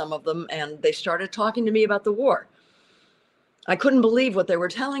met some of them, and they started talking to me about the war. I couldn't believe what they were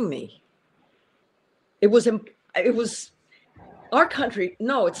telling me. It was our country.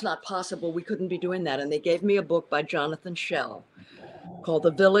 No, it's not possible. We couldn't be doing that. And they gave me a book by Jonathan Schell called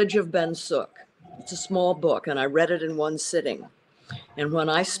The Village of Ben Suk. It's a small book, and I read it in one sitting. And when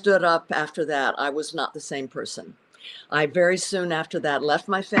I stood up after that, I was not the same person. I very soon after that left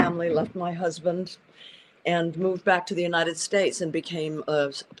my family, left my husband, and moved back to the United States and became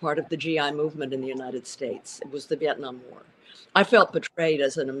a part of the GI movement in the United States. It was the Vietnam War. I felt betrayed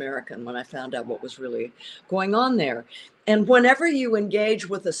as an American when I found out what was really going on there. And whenever you engage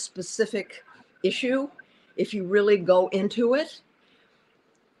with a specific issue, if you really go into it,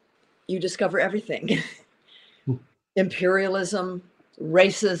 you discover everything. Imperialism,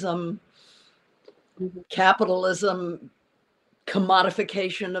 racism, capitalism,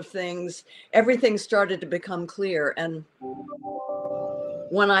 commodification of things, everything started to become clear. And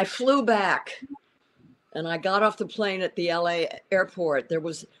when I flew back and I got off the plane at the LA airport, there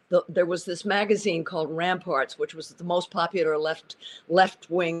was this magazine called Ramparts, which was the most popular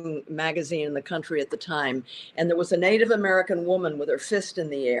left-wing magazine in the country at the time. And there was a Native American woman with her fist in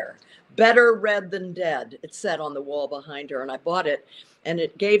the air. Better red than dead, it said on the wall behind her. And I bought it. And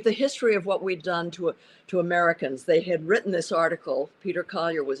it gave the history of what we'd done to Americans. They had written this article, Peter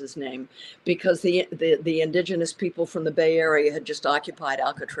Collier was his name, because the indigenous people from the Bay Area had just occupied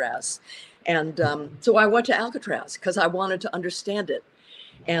Alcatraz. And so I went to Alcatraz because I wanted to understand it.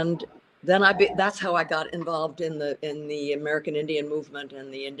 And then that's how I got involved in the American Indian movement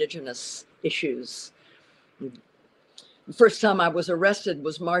and the indigenous issues. The first time I was arrested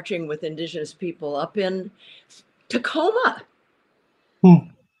was marching with indigenous people up in Tacoma.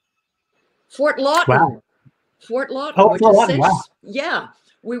 Fort Lawton. Wow. Fort Lawton. Oh, Fort Lawton, wow. Yeah,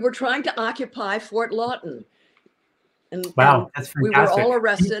 we were trying to occupy Fort Lawton. And, wow, that's fantastic. We were all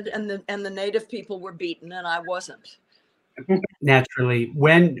arrested, and the native people were beaten, and I wasn't. Naturally.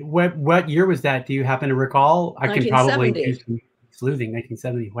 What year was that? Do you happen to recall? I can probably do some sleuthing.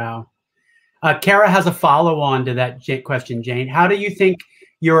 1970. Wow. Kara has a follow-on to that question, Jane. How do you think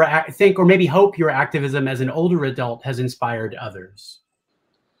or maybe hope your activism as an older adult has inspired others?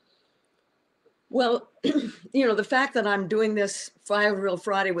 Well, you know, the fact that I'm doing this Fire Real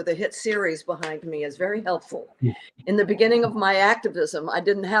Friday with a hit series behind me is very helpful. Yeah. In the beginning of my activism, I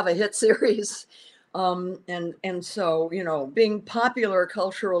didn't have a hit series. And so, you know, being popular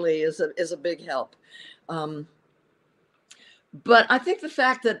culturally is a big help. But I think the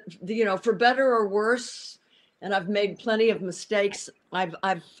fact that, you know, for better or worse, and I've made plenty of mistakes,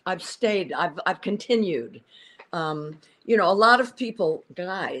 I've stayed, I've continued. You know, a lot of people,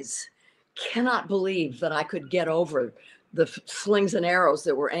 guys, cannot believe that I could get over the slings and arrows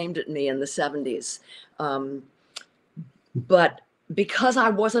that were aimed at me in the 70s. But because I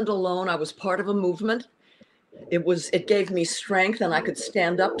wasn't alone, I was part of a movement. It gave me strength, and I could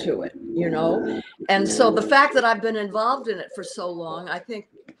stand up to it, you know? And so the fact that I've been involved in it for so long, I think,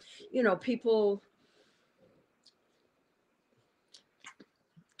 you know, people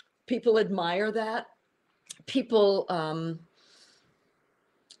admire that. People,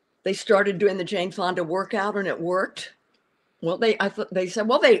 they started doing the Jane Fonda workout, and it worked. Well, they said,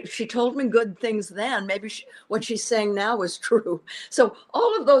 well, she told me good things then. Maybe what she's saying now is true. So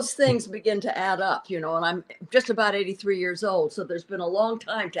all of those things begin to add up, you know, and I'm just about 83 years old. So there's been a long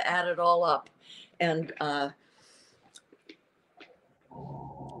time to add it all up. And I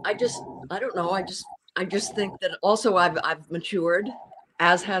don't know. I just think that also I've matured,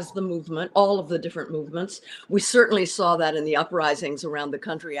 as has the movement, all of the different movements. We certainly saw that in the uprisings around the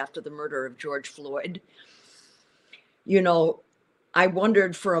country after the murder of George Floyd. You know, I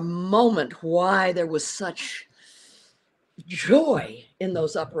wondered for a moment why there was such joy in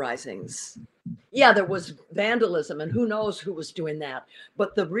those uprisings. Yeah, there was vandalism, and who knows who was doing that.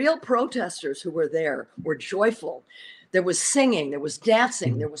 But the real protesters who were there were joyful. There was singing, there was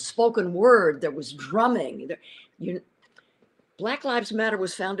dancing, there was spoken word, there was drumming. Black Lives Matter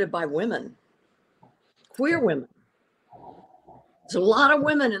was founded by women, queer women. There's a lot of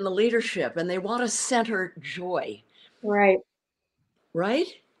women in the leadership, and they want to center joy. Right. Right?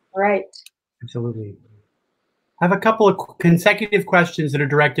 Right. Absolutely. I have a couple of consecutive questions that are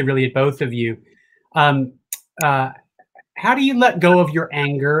directed really at both of you. How do you let go of your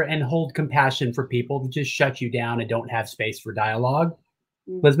anger and hold compassion for people that just shut you down and don't have space for dialogue?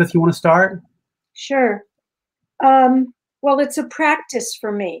 Elizabeth, you want to start? Sure. Well, it's a practice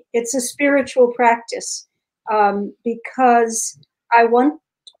for me. It's a spiritual practice because I want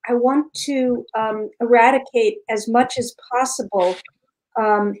to eradicate as much as possible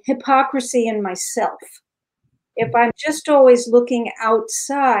hypocrisy in myself. If I'm just always looking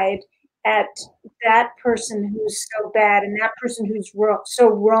outside at that person who's so bad and that person who's so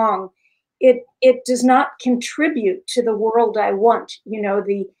wrong, it does not contribute to the world I want. You know,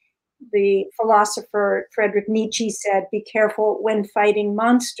 the philosopher Friedrich Nietzsche said, "Be careful when fighting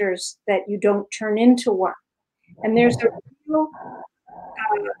monsters that you don't turn into one." And there's a real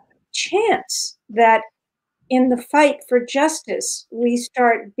chance that in the fight for justice, we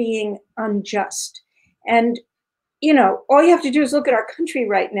start being unjust. And, you know, all you have to do is look at our country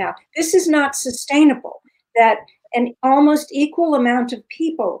right now. This is not sustainable, that an almost equal amount of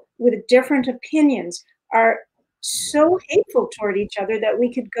people with different opinions are so hateful toward each other that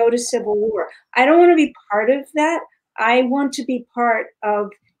we could go to civil war. I don't want to be part of that. I want to be part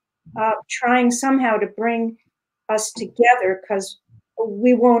of trying somehow to bring us together, because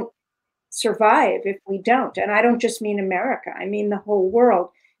we won't survive if we don't. And I don't just mean America, I mean the whole world.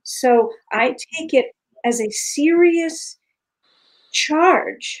 So I take it as a serious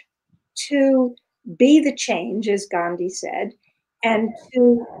charge to be the change, as Gandhi said, and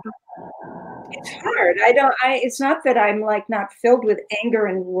to, it's hard. It's not that I'm like not filled with anger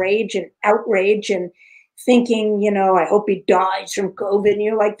and rage and outrage and thinking, you know, I hope he dies from COVID,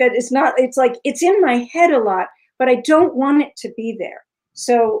 you know, like that. It's not, it's like, it's in my head a lot, but I don't want it to be there.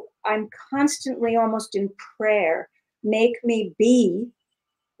 So I'm constantly almost in prayer, make me be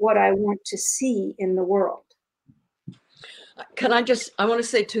what I want to see in the world. I want to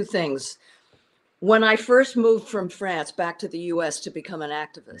say two things. When I first moved from France back to the US to become an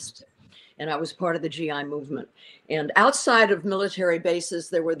activist, and I was part of the GI movement, and outside of military bases,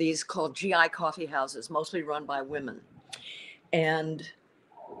 there were these called GI coffee houses, mostly run by women. And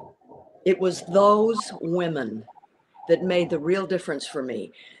it was those women that made the real difference for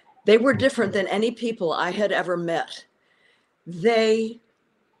me. They were different than any people I had ever met. They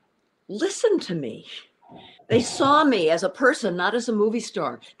listened to me. They saw me as a person, not as a movie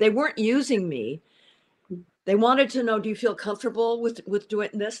star. They weren't using me. They wanted to know, do you feel comfortable with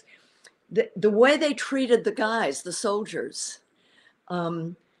doing this? The way they treated the guys, the soldiers, I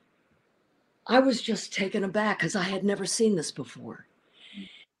was just taken aback because I had never seen this before.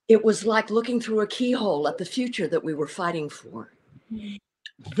 It was like looking through a keyhole at the future that we were fighting for.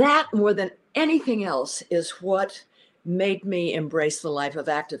 That, more than anything else, is what made me embrace the life of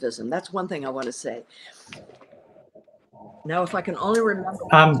activism. That's one thing I want to say. Now, if I can only remember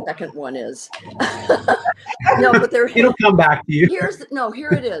what the second one is. No, but it'll come back to you. Here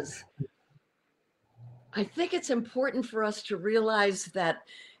it is. I think it's important for us to realize that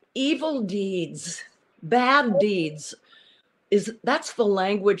evil deeds, bad deeds, that's the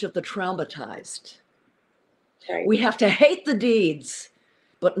language of the traumatized. Right. We have to hate the deeds,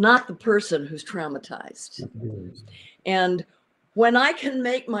 but not the person who's traumatized. And when I can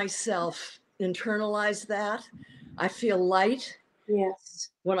make myself internalize that, I feel light. Yes.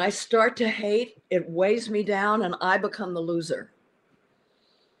 When I start to hate, it weighs me down and I become the loser.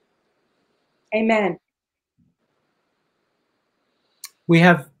 Amen. We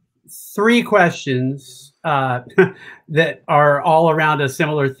have 3 questions that are all around a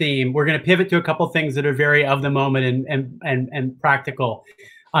similar theme. We're going to pivot to a couple things that are very of the moment and practical.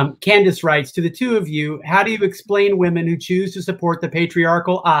 Candace writes, to the two of you, how do you explain women who choose to support the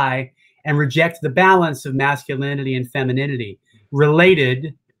patriarchal I and reject the balance of masculinity and femininity?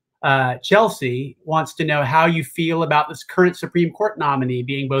 Related, Chelsea wants to know how you feel about this current Supreme Court nominee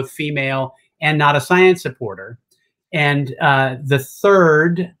being both female and not a science supporter. And the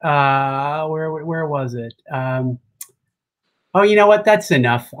third, where was it? Oh, you know what? That's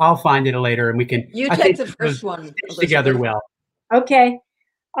enough. I'll find it later, and we can. You take the first one together well. Okay.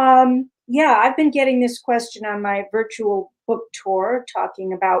 Yeah, I've been getting this question on my virtual book tour,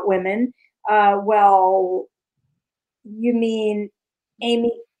 talking about women. Well, you mean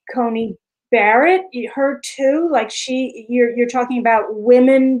Amy Coney Barrett? Her too? Like you're talking about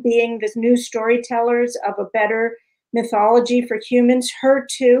women being the new storytellers of a better mythology for humans, her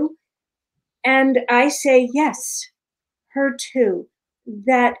too? And I say, yes, her too.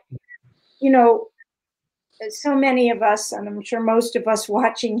 That, so many of us, and I'm sure most of us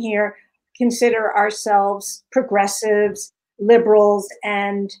watching here, consider ourselves progressives, liberals,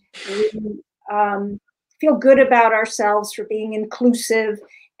 and we feel good about ourselves for being inclusive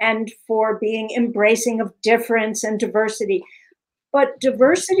and for being embracing of difference and diversity. But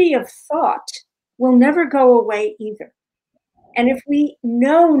diversity of thought will never go away either. And if we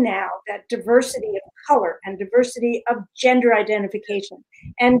know now that diversity of color and diversity of gender identification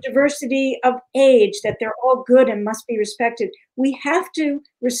and diversity of age, that they're all good and must be respected, we have to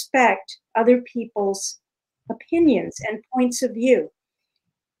respect other people's opinions and points of view.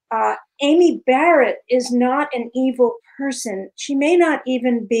 Amy Barrett is not an evil person. She may not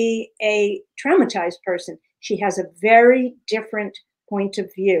even be a traumatized person. She has a very different point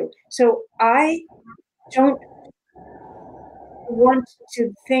of view. So I don't want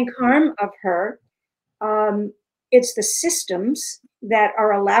to think harm of her. It's the systems that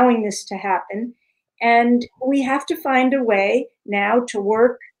are allowing this to happen. And we have to find a way now to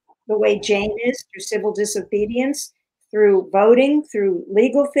work the way Jane is, through civil disobedience, through voting, through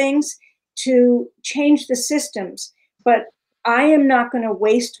legal things, to change the systems. But I am not going to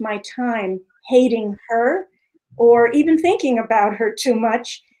waste my time hating her or even thinking about her too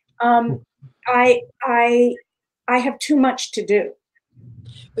much. I have too much to do.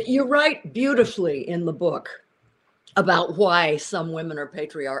 But you write beautifully in the book about why some women are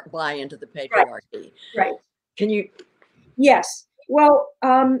buy into the patriarchy. Right. Can you? Yes. Well,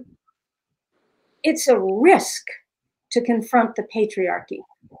 it's a risk to confront the patriarchy.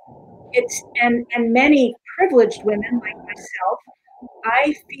 And many privileged women like myself,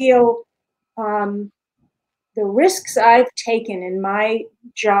 I feel the risks I've taken in my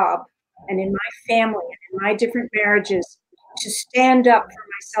job and in my family and in my different marriages to stand up for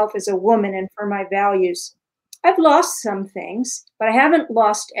myself as a woman and for my values. I've lost some things, but I haven't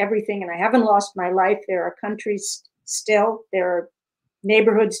lost everything, and I haven't lost my life. There are countries still, there are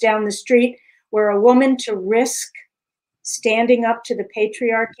neighborhoods down the street where a woman to risk standing up to the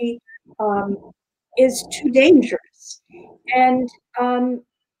patriarchy is too dangerous. And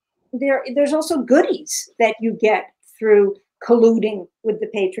there's also goodies that you get through colluding with the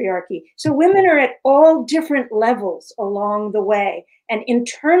patriarchy. So women are at all different levels along the way. And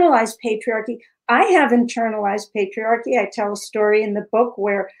internalized patriarchy, I have internalized patriarchy. I tell a story in the book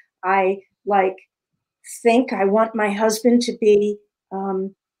where I think I want my husband to be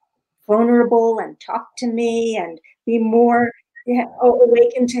vulnerable and talk to me and be more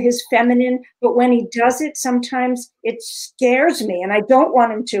awakened to his feminine. But when he does it, sometimes it scares me and I don't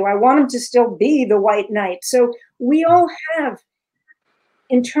want him to. I want him to still be the white knight. So we all have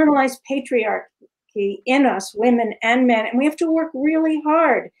internalized patriarchy in us, women and men, and we have to work really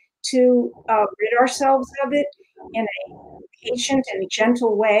hard to rid ourselves of it in a patient and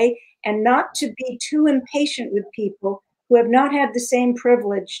gentle way, and not to be too impatient with people who have not had the same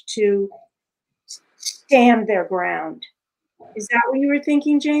privilege to stand their ground. Is that what you were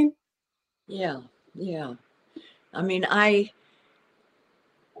thinking, Jane? Yeah, yeah. I mean,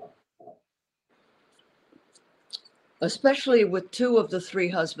 especially with 2 of the 3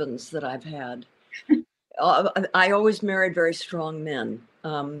 husbands that I've had, I always married very strong men,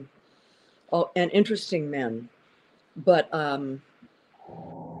 and interesting men. But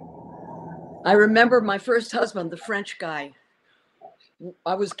I remember my first husband, the French guy.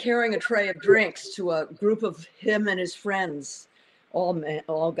 I was carrying a tray of drinks to a group of him and his friends,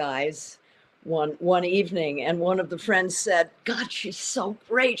 all guys, one evening, and one of the friends said, "God, she's so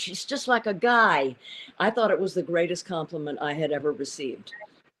great. She's just like a guy." I thought it was the greatest compliment I had ever received.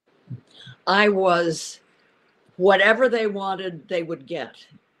 I was whatever they wanted, they would get.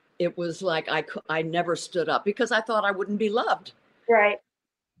 It was like I never stood up because I thought I wouldn't be loved. Right.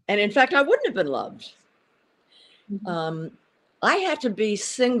 And in fact, I wouldn't have been loved. Mm-hmm. I had to be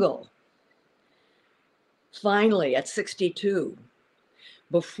single, finally, at 62,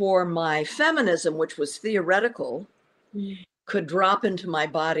 before my feminism, which was theoretical, could drop into my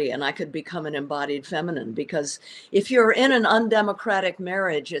body and I could become an embodied feminine. Because if you're in an undemocratic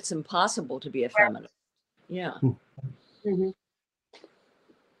marriage, it's impossible to be a feminist. Yeah. Mm-hmm.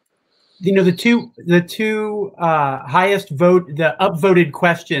 You know, the two highest the upvoted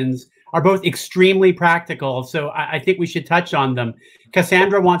questions are both extremely practical. So I think we should touch on them.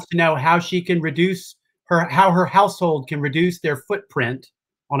 Cassandra wants to know how she can how her household can reduce their footprint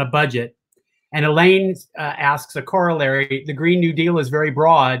on a budget. And Elaine asks a corollary. The Green New Deal is very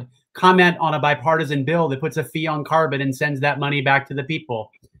broad. Comment on a bipartisan bill that puts a fee on carbon and sends that money back to the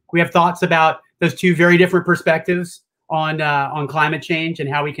people. We have thoughts about those 2 very different perspectives on climate change and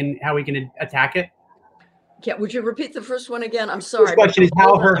how we can attack it. Yeah, would you repeat the first one again? I'm sorry. The question is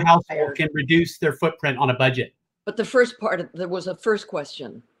how her household can reduce their footprint on a budget. But the first part, there was a first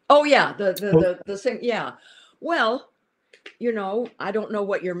question. Oh yeah, the thing. Yeah. Well, you know, I don't know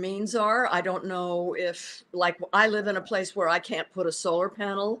what your means are. I don't know if, like, I live in a place where I can't put a solar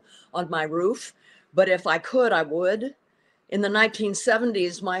panel on my roof, but if I could, I would. In the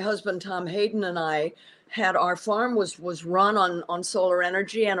 1970s, my husband Tom Hayden and I had our farm was run on solar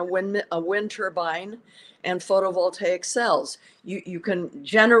energy and a wind turbine and photovoltaic cells. You can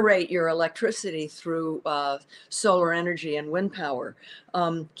generate your electricity through solar energy and wind power.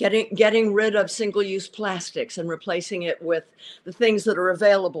 Getting rid of single-use plastics and replacing it with the things that are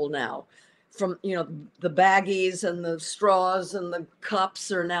available now. From, you know, the baggies and the straws and the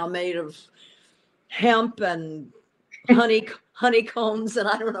cups are now made of hemp and honeycombs and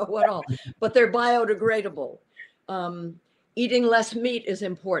I don't know what all, but they're biodegradable. Eating less meat is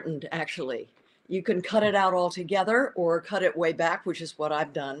important, actually. You can cut it out altogether or cut it way back, which is what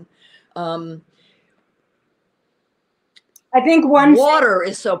I've done. I think water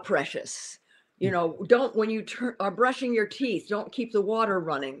is so precious. You know, when you are brushing your teeth, don't keep the water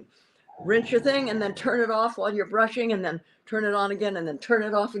running. Rinse your thing and then turn it off while you're brushing and then turn it on again and then turn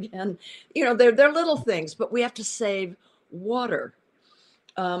it off again. You know, they're little things, but we have to save water.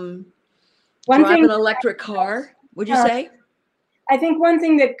 Drive an electric car, would you say? I think one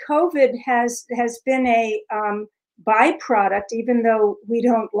thing that COVID has been a byproduct, even though we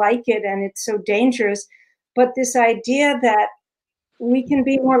don't like it and it's so dangerous, but this idea that we can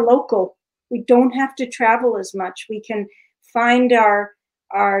be more local. We don't have to travel as much. We can find our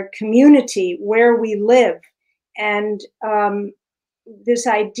community where we live. And this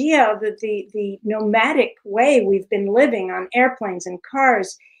idea that the nomadic way we've been living on airplanes and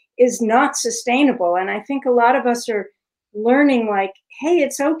cars is not sustainable. And I think a lot of us are learning, like, hey,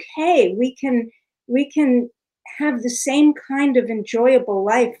 it's okay. We can have the same kind of enjoyable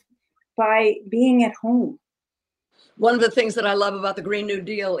life by being at home. One of the things that I love about the Green New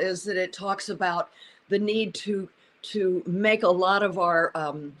Deal is that it talks about the need to make a lot of our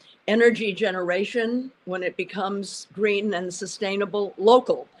energy generation, when it becomes green and sustainable,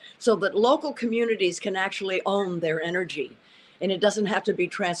 local, so that local communities can actually own their energy, and it doesn't have to be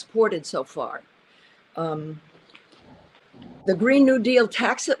transported so far. The Green New Deal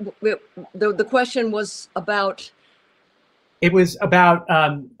tax, the question was about. It was about,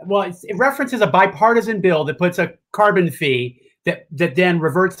 well, it references a bipartisan bill that puts a carbon fee that then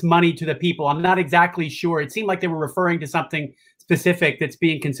reverts money to the people. I'm not exactly sure. It seemed like they were referring to something specific that's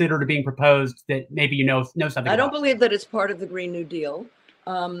being considered or being proposed that maybe you know something I don't about. believe that it's part of the Green New Deal.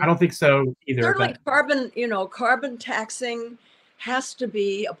 I don't think so either. Certainly carbon taxing has to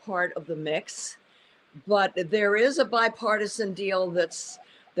be a part of the mix, but there is a bipartisan deal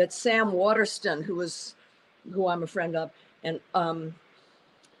that Sam Waterston, who I'm a friend of, and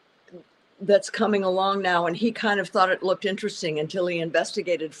that's coming along now, and he kind of thought it looked interesting until he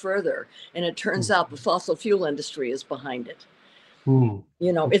investigated further, and it turns out the fossil fuel industry is behind it. You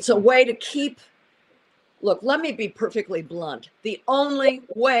know, it's a way to keep. Look, let me be perfectly blunt. The only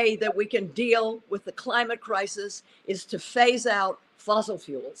way that we can deal with the climate crisis is to phase out fossil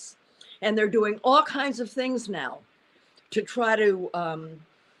fuels. And they're doing all kinds of things now to try to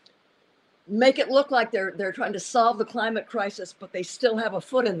make it look like they're trying to solve the climate crisis, but they still have a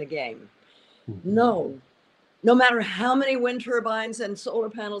foot in the game. No matter how many wind turbines and solar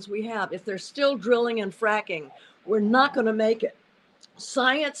panels we have, if they're still drilling and fracking, we're not going to make it.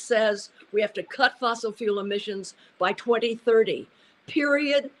 Science says we have to cut fossil fuel emissions by 2030,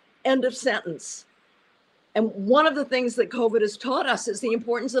 period, end of sentence. And one of the things that COVID has taught us is the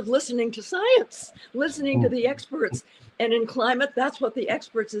importance of listening to science, listening to the experts. And in climate, that's what the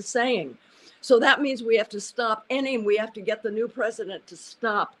experts is saying. So that means we have to stop we have to get the new president to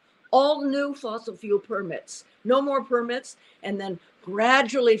stop all new fossil fuel permits, no more permits, and then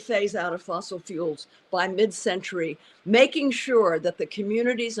gradually phase out of fossil fuels by mid-century, making sure that the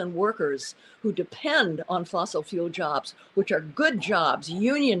communities and workers who depend on fossil fuel jobs, which are good jobs,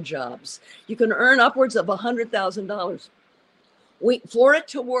 union jobs, you can earn upwards of $100,000. For it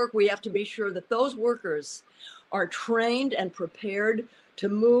to work, we have to be sure that those workers are trained and prepared to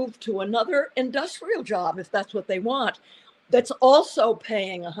move to another industrial job, if that's what they want, that's also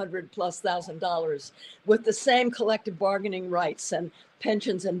paying $100,000+ with the same collective bargaining rights and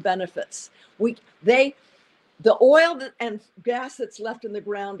pensions and benefits. The oil and gas that's left in the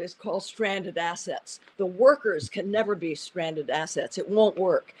ground is called stranded assets. The workers can never be stranded assets. It won't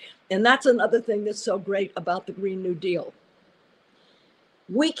work. And that's another thing that's so great about the Green New Deal.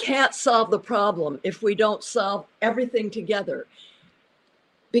 We can't solve the problem if we don't solve everything together.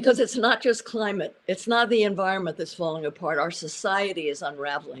 Because it's not just climate. It's not the environment that's falling apart. Our society is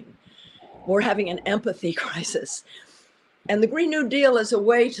unraveling. We're having an empathy crisis. And the Green New Deal is a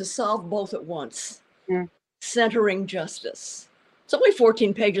way to solve both at once, centering justice. It's only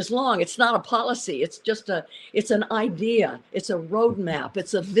 14 pages long. It's not a policy. It's just it's an idea. It's a roadmap.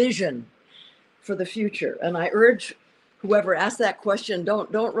 It's a vision for the future. And I urge whoever asked that question,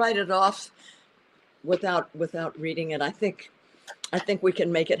 don't write it off without reading it. I think we can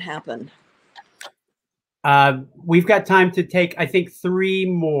make it happen. We've got time to take, I think, 3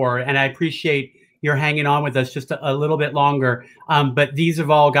 more, and I appreciate your hanging on with us just a little bit longer. But these have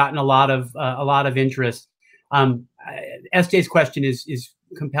all gotten a lot of interest. SJ's question is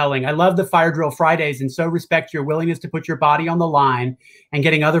compelling. I love the Fire Drill Fridays and so respect your willingness to put your body on the line and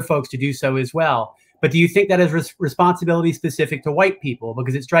getting other folks to do so as well. But do you think that is responsibility specific to white people?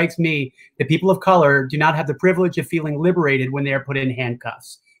 Because it strikes me that people of color do not have the privilege of feeling liberated when they are put in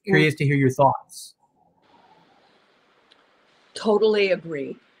handcuffs. Curious to hear your thoughts. Totally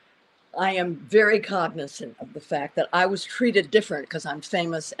agree. I am very cognizant of the fact that I was treated different because I'm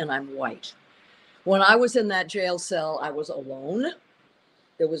famous and I'm white. When I was in that jail cell, I was alone.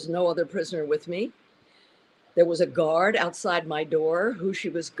 There was no other prisoner with me. There was a guard outside my door. Who she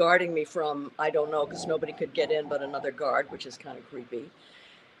was guarding me from, I don't know, because nobody could get in but another guard, which is kind of creepy.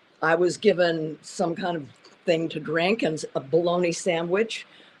 I was given some kind of thing to drink and a bologna sandwich.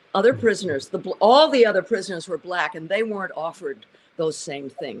 Other prisoners, all the other prisoners were Black, and they weren't offered those same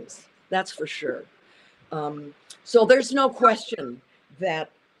things. That's for sure. So there's no question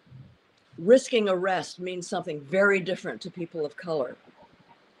that risking arrest means something very different to people of color.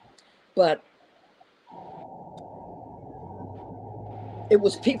 But it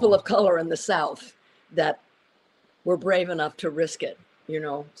was people of color in the South that were brave enough to risk it, you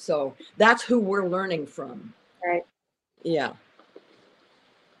know? So that's who we're learning from. Right. Yeah.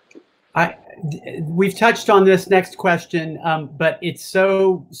 We've touched on this next question, but it's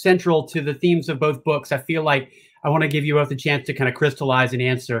so central to the themes of both books. I feel like I want to give you both a chance to kind of crystallize an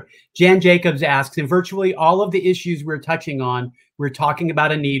answer. Jan Jacobs asks, in virtually all of the issues we're touching on, we're talking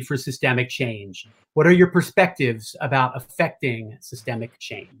about a need for systemic change. What are your perspectives about affecting systemic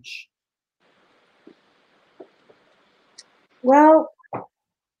change? Well,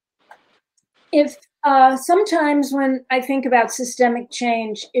 if sometimes when I think about systemic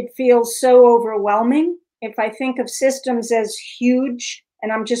change, it feels so overwhelming. If I think of systems as huge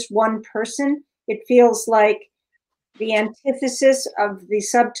and I'm just one person, it feels like the antithesis of the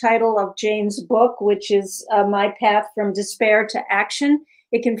subtitle of Jane's book, which is My Path from Despair to Action.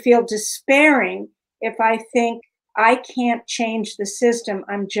 It can feel despairing if I think I can't change the system,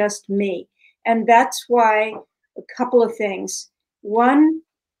 I'm just me. And that's why a couple of things. One,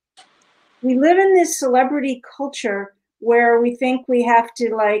 we live in this celebrity culture where we think we have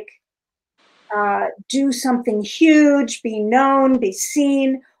to like do something huge, be known, be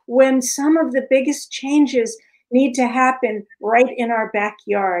seen, when some of the biggest changes need to happen right in our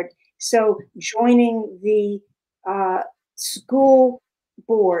backyard. So joining the school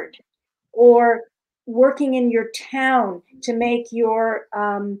board or working in your town to make your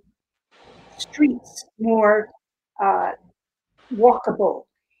streets more walkable.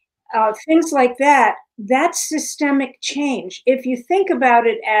 Things like that, that's systemic change. If you think about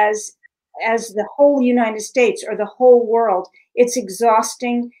it as the whole United States or the whole world, it's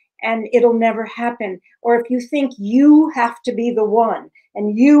exhausting and it'll never happen. Or if you think you have to be the one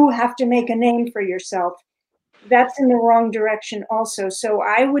and you have to make a name for yourself, that's in the wrong direction also. So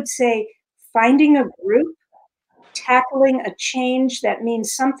I would say finding a group, tackling a change that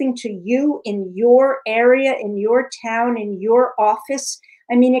means something to you in your area, in your town, in your office.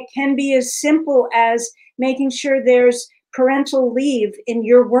 I mean, it can be as simple as making sure there's parental leave in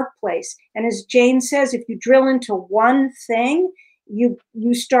your workplace. And as Jane says, if you drill into one thing,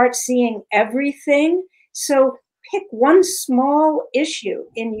 you start seeing everything. So pick one small issue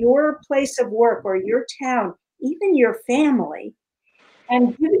in your place of work or your town, even your family,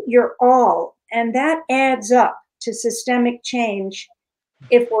 and give it your all. And that adds up to systemic change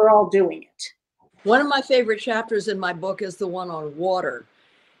if we're all doing it. One of my favorite chapters in my book is the one on water.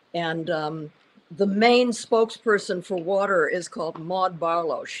 And the main spokesperson for water is called Maud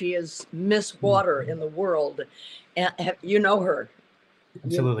Barlow. She is Miss Water in the world. And you know her.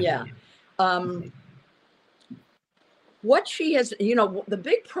 Absolutely. Yeah. What she has, you know, the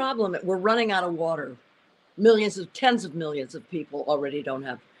big problem, we're running out of water. Tens of millions of people already don't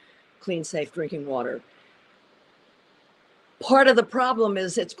have clean, safe drinking water. Part of the problem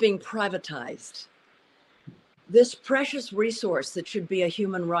is it's being privatized. This precious resource that should be a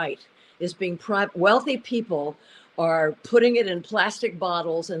human right is being wealthy people are putting it in plastic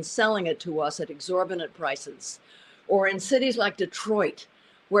bottles and selling it to us at exorbitant prices. Or in cities like Detroit,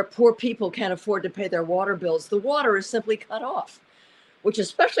 where poor people can't afford to pay their water bills, the water is simply cut off, which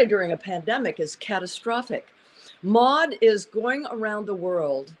especially during a pandemic is catastrophic. Maud is going around the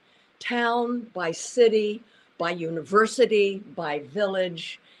world, town by city, by university, by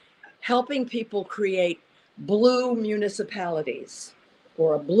village, helping people create blue municipalities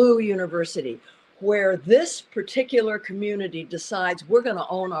or a blue university where this particular community decides we're going to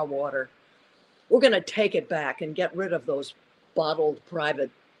own our water. We're going to take it back and get rid of those bottled private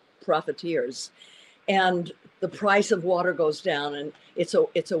profiteers. And the price of water goes down and it's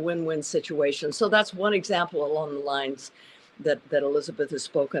a win-win situation. So that's one example along the lines that Elizabeth has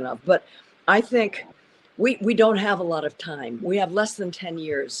spoken of. But I think we don't have a lot of time. We have less than 10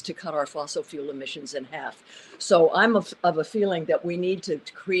 years to cut our fossil fuel emissions in half. So I'm of a feeling that we need to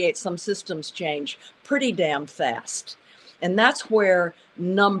create some systems change pretty damn fast. And that's where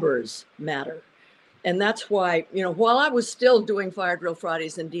numbers matter. And that's why, you know, while I was still doing Fire Drill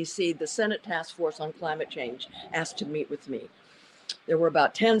Fridays in DC, the Senate Task Force on Climate Change asked to meet with me. There were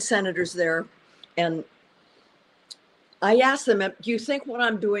about 10 senators there. And I asked them, do you think what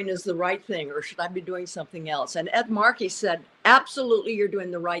I'm doing is the right thing or should I be doing something else? And Ed Markey said, absolutely, you're doing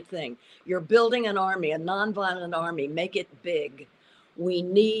the right thing. You're building an army, a nonviolent army, make it big. We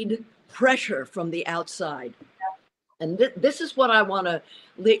need pressure from the outside. And this is what I want to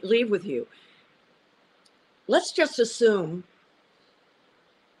leave with you. Let's just assume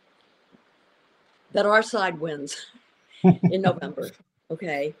that our side wins in November,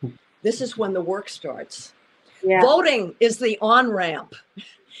 okay? This is when the work starts. Yeah. Voting is the on-ramp.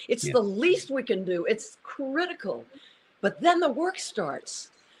 It's the least we can do. It's critical. But then the work starts.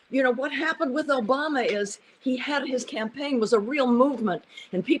 You know, what happened with Obama is he had his campaign was a real movement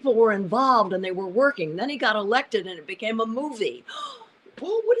and people were involved and they were working. Then he got elected and it became a movie.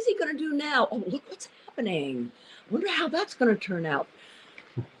 Oh, what is he going to do now? Oh, look what's happening. I wonder how that's going to turn out.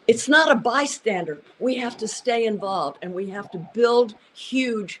 It's not a bystander. We have to stay involved, and we have to build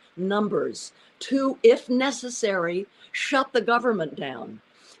huge numbers to, if necessary, shut the government down.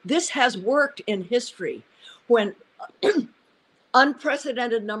 This has worked in history when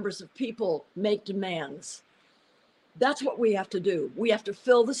unprecedented numbers of people make demands. That's what we have to do. We have to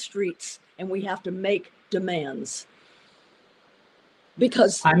fill the streets, and we have to make demands.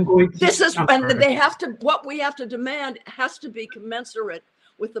 Because this is when they have to, what we have to demand has to be commensurate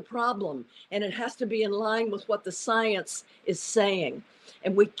with the problem, and it has to be in line with what the science is saying.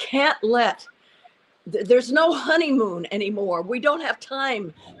 And we can't let, there's no honeymoon anymore. We don't have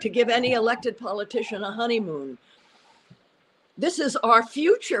time to give any elected politician a honeymoon. This is our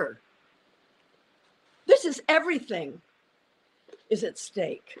future. This is everything is at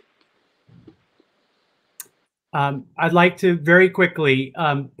stake. I'd like to very quickly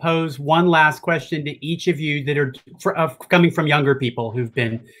pose one last question to each of you that are coming from younger people who've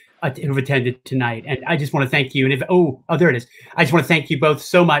attended tonight. And I just want to thank you. And if there it is. I just want to thank you both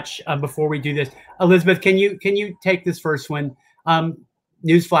so much before we do this. Elizabeth, can you take this first one?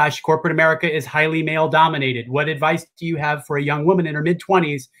 Newsflash: corporate America is highly male dominated. What advice do you have for a young woman in her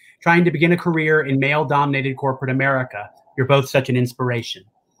mid-20s trying to begin a career in male dominated corporate America? You're both such an inspiration.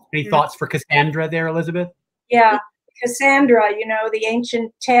 Any thoughts for Cassandra there, Elizabeth? Yeah, Cassandra, you know, the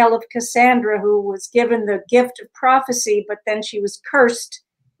ancient tale of Cassandra, who was given the gift of prophecy, but then she was cursed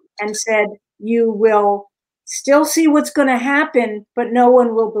and said, you will still see what's going to happen, but no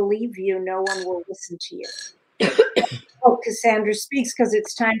one will believe you. No one will listen to you. Oh, Cassandra Speaks, because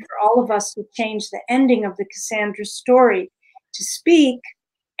it's time for all of us to change the ending of the Cassandra story, to speak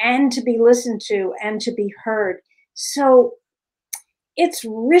and to be listened to and to be heard. So it's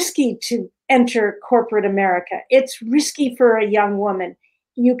risky to enter corporate America. It's risky for a young woman.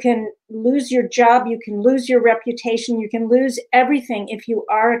 You can lose your job, you can lose your reputation, you can lose everything if you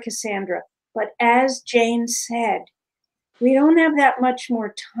are a Cassandra. But as Jane said, we don't have that much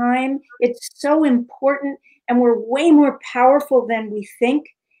more time. It's so important, and we're way more powerful than we think.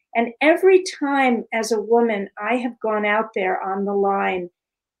 And every time as a woman, I have gone out there on the line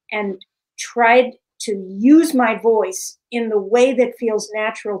and tried to use my voice in the way that feels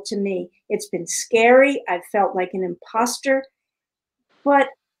natural to me. It's been scary. I've felt like an imposter, but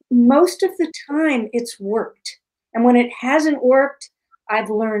most of the time it's worked. And when it hasn't worked,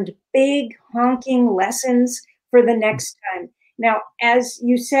 I've learned big honking lessons for the next time. Now, as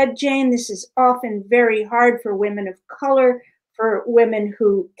you said, Jane, this is often very hard for women of color, for women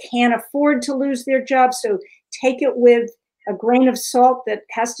who can't afford to lose their jobs. So take it with a grain of salt that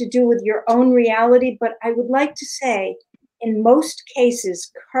has to do with your own reality. But I would like to say, in most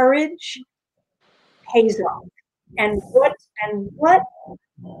cases, courage pays off. And what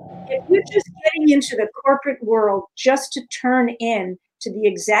if you're just getting into the corporate world just to turn in to the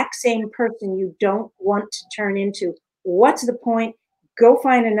exact same person you don't want to turn into, what's the point? Go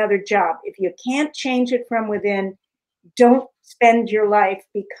find another job. If you can't change it from within, don't spend your life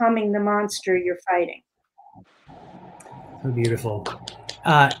becoming the monster you're fighting. So beautiful.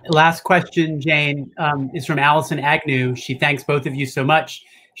 Last question, Jane, is from Allison Agnew. She thanks both of you so much.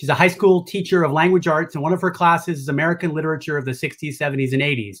 She's a high school teacher of language arts, and one of her classes is American literature of the 60s, 70s, and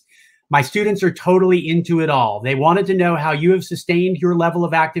 80s. My students are totally into it all. They wanted to know how you have sustained your level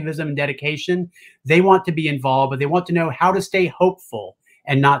of activism and dedication. They want to be involved, but they want to know how to stay hopeful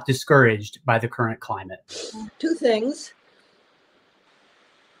and not discouraged by the current climate. Two things.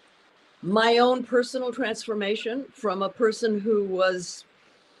 My own personal transformation from a person who was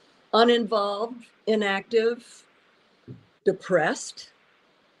uninvolved, inactive, depressed,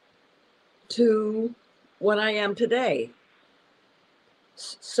 to what I am today.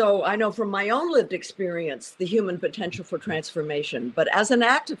 So I know from my own lived experience the human potential for transformation. But as an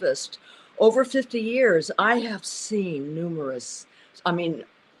activist, over 50 years, I have seen numerous, I mean,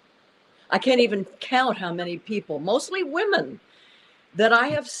 I can't even count how many people, mostly women, that I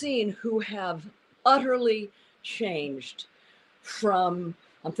have seen who have utterly changed from,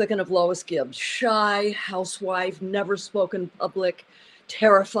 I'm thinking of Lois Gibbs, shy housewife, never spoken public,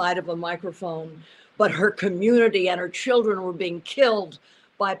 terrified of a microphone, but her community and her children were being killed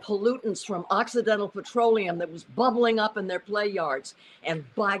by pollutants from Occidental Petroleum that was bubbling up in their play yards. And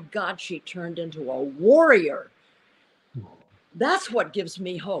by God, she turned into a warrior. That's what gives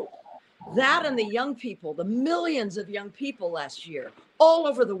me hope. That and the young people, the millions of young people last year, all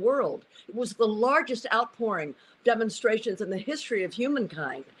over the world. It was the largest outpouring demonstrations in the history of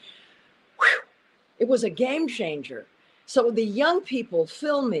humankind. Whew. It was a game changer. So the young people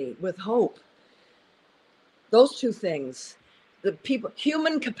fill me with hope. Those two things. the people,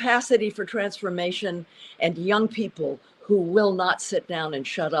 human capacity for transformation, and young people who will not sit down and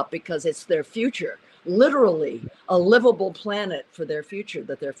shut up because it's their future, literally a livable planet for their future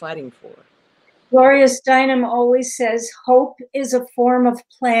that they're fighting for. Gloria Steinem always says, hope is a form of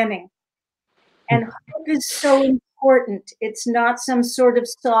planning. And hope is so important. It's not some sort of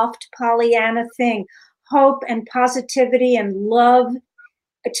soft Pollyanna thing. Hope and positivity and love,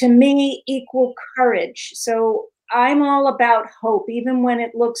 to me, equal courage. So I'm all about hope, even when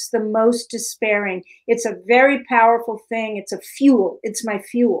it looks the most despairing. It's a very powerful thing. It's a fuel. It's my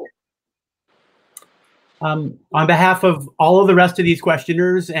fuel. On behalf of all of the rest of these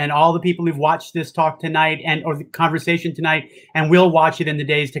questioners and all the people who've watched this talk tonight or the conversation tonight and will watch it in the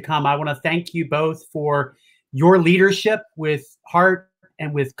days to come, I want to thank you both for your leadership with heart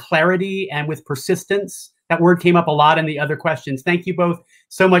and with clarity and with persistence. That word came up a lot in the other questions. Thank you both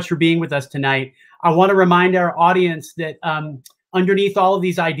so much for being with us tonight. I want to remind our audience that underneath all of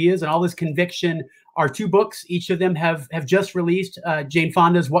these ideas and all this conviction are 2 books. Each of them have just released. Jane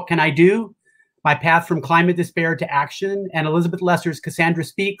Fonda's What Can I Do? My Path from Climate Despair to Action, and Elizabeth Lesser's Cassandra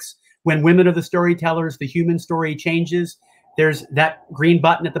Speaks, When Women Are the Storytellers, The Human Story Changes. There's that green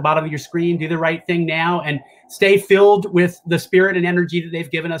button at the bottom of your screen. Do the right thing now and stay filled with the spirit and energy that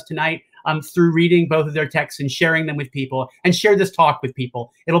they've given us tonight through reading both of their texts and sharing them with people, and share this talk with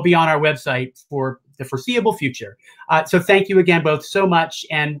people. It'll be on our website for the foreseeable future. So thank you again both so much.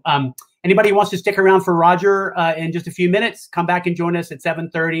 And anybody who wants to stick around for Roger in just a few minutes, come back and join us at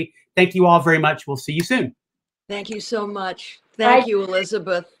 7:30. Thank you all very much. We'll see you soon. Thank you so much. Thank you,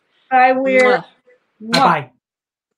 Elizabeth. Bye, Weir. Bye-bye.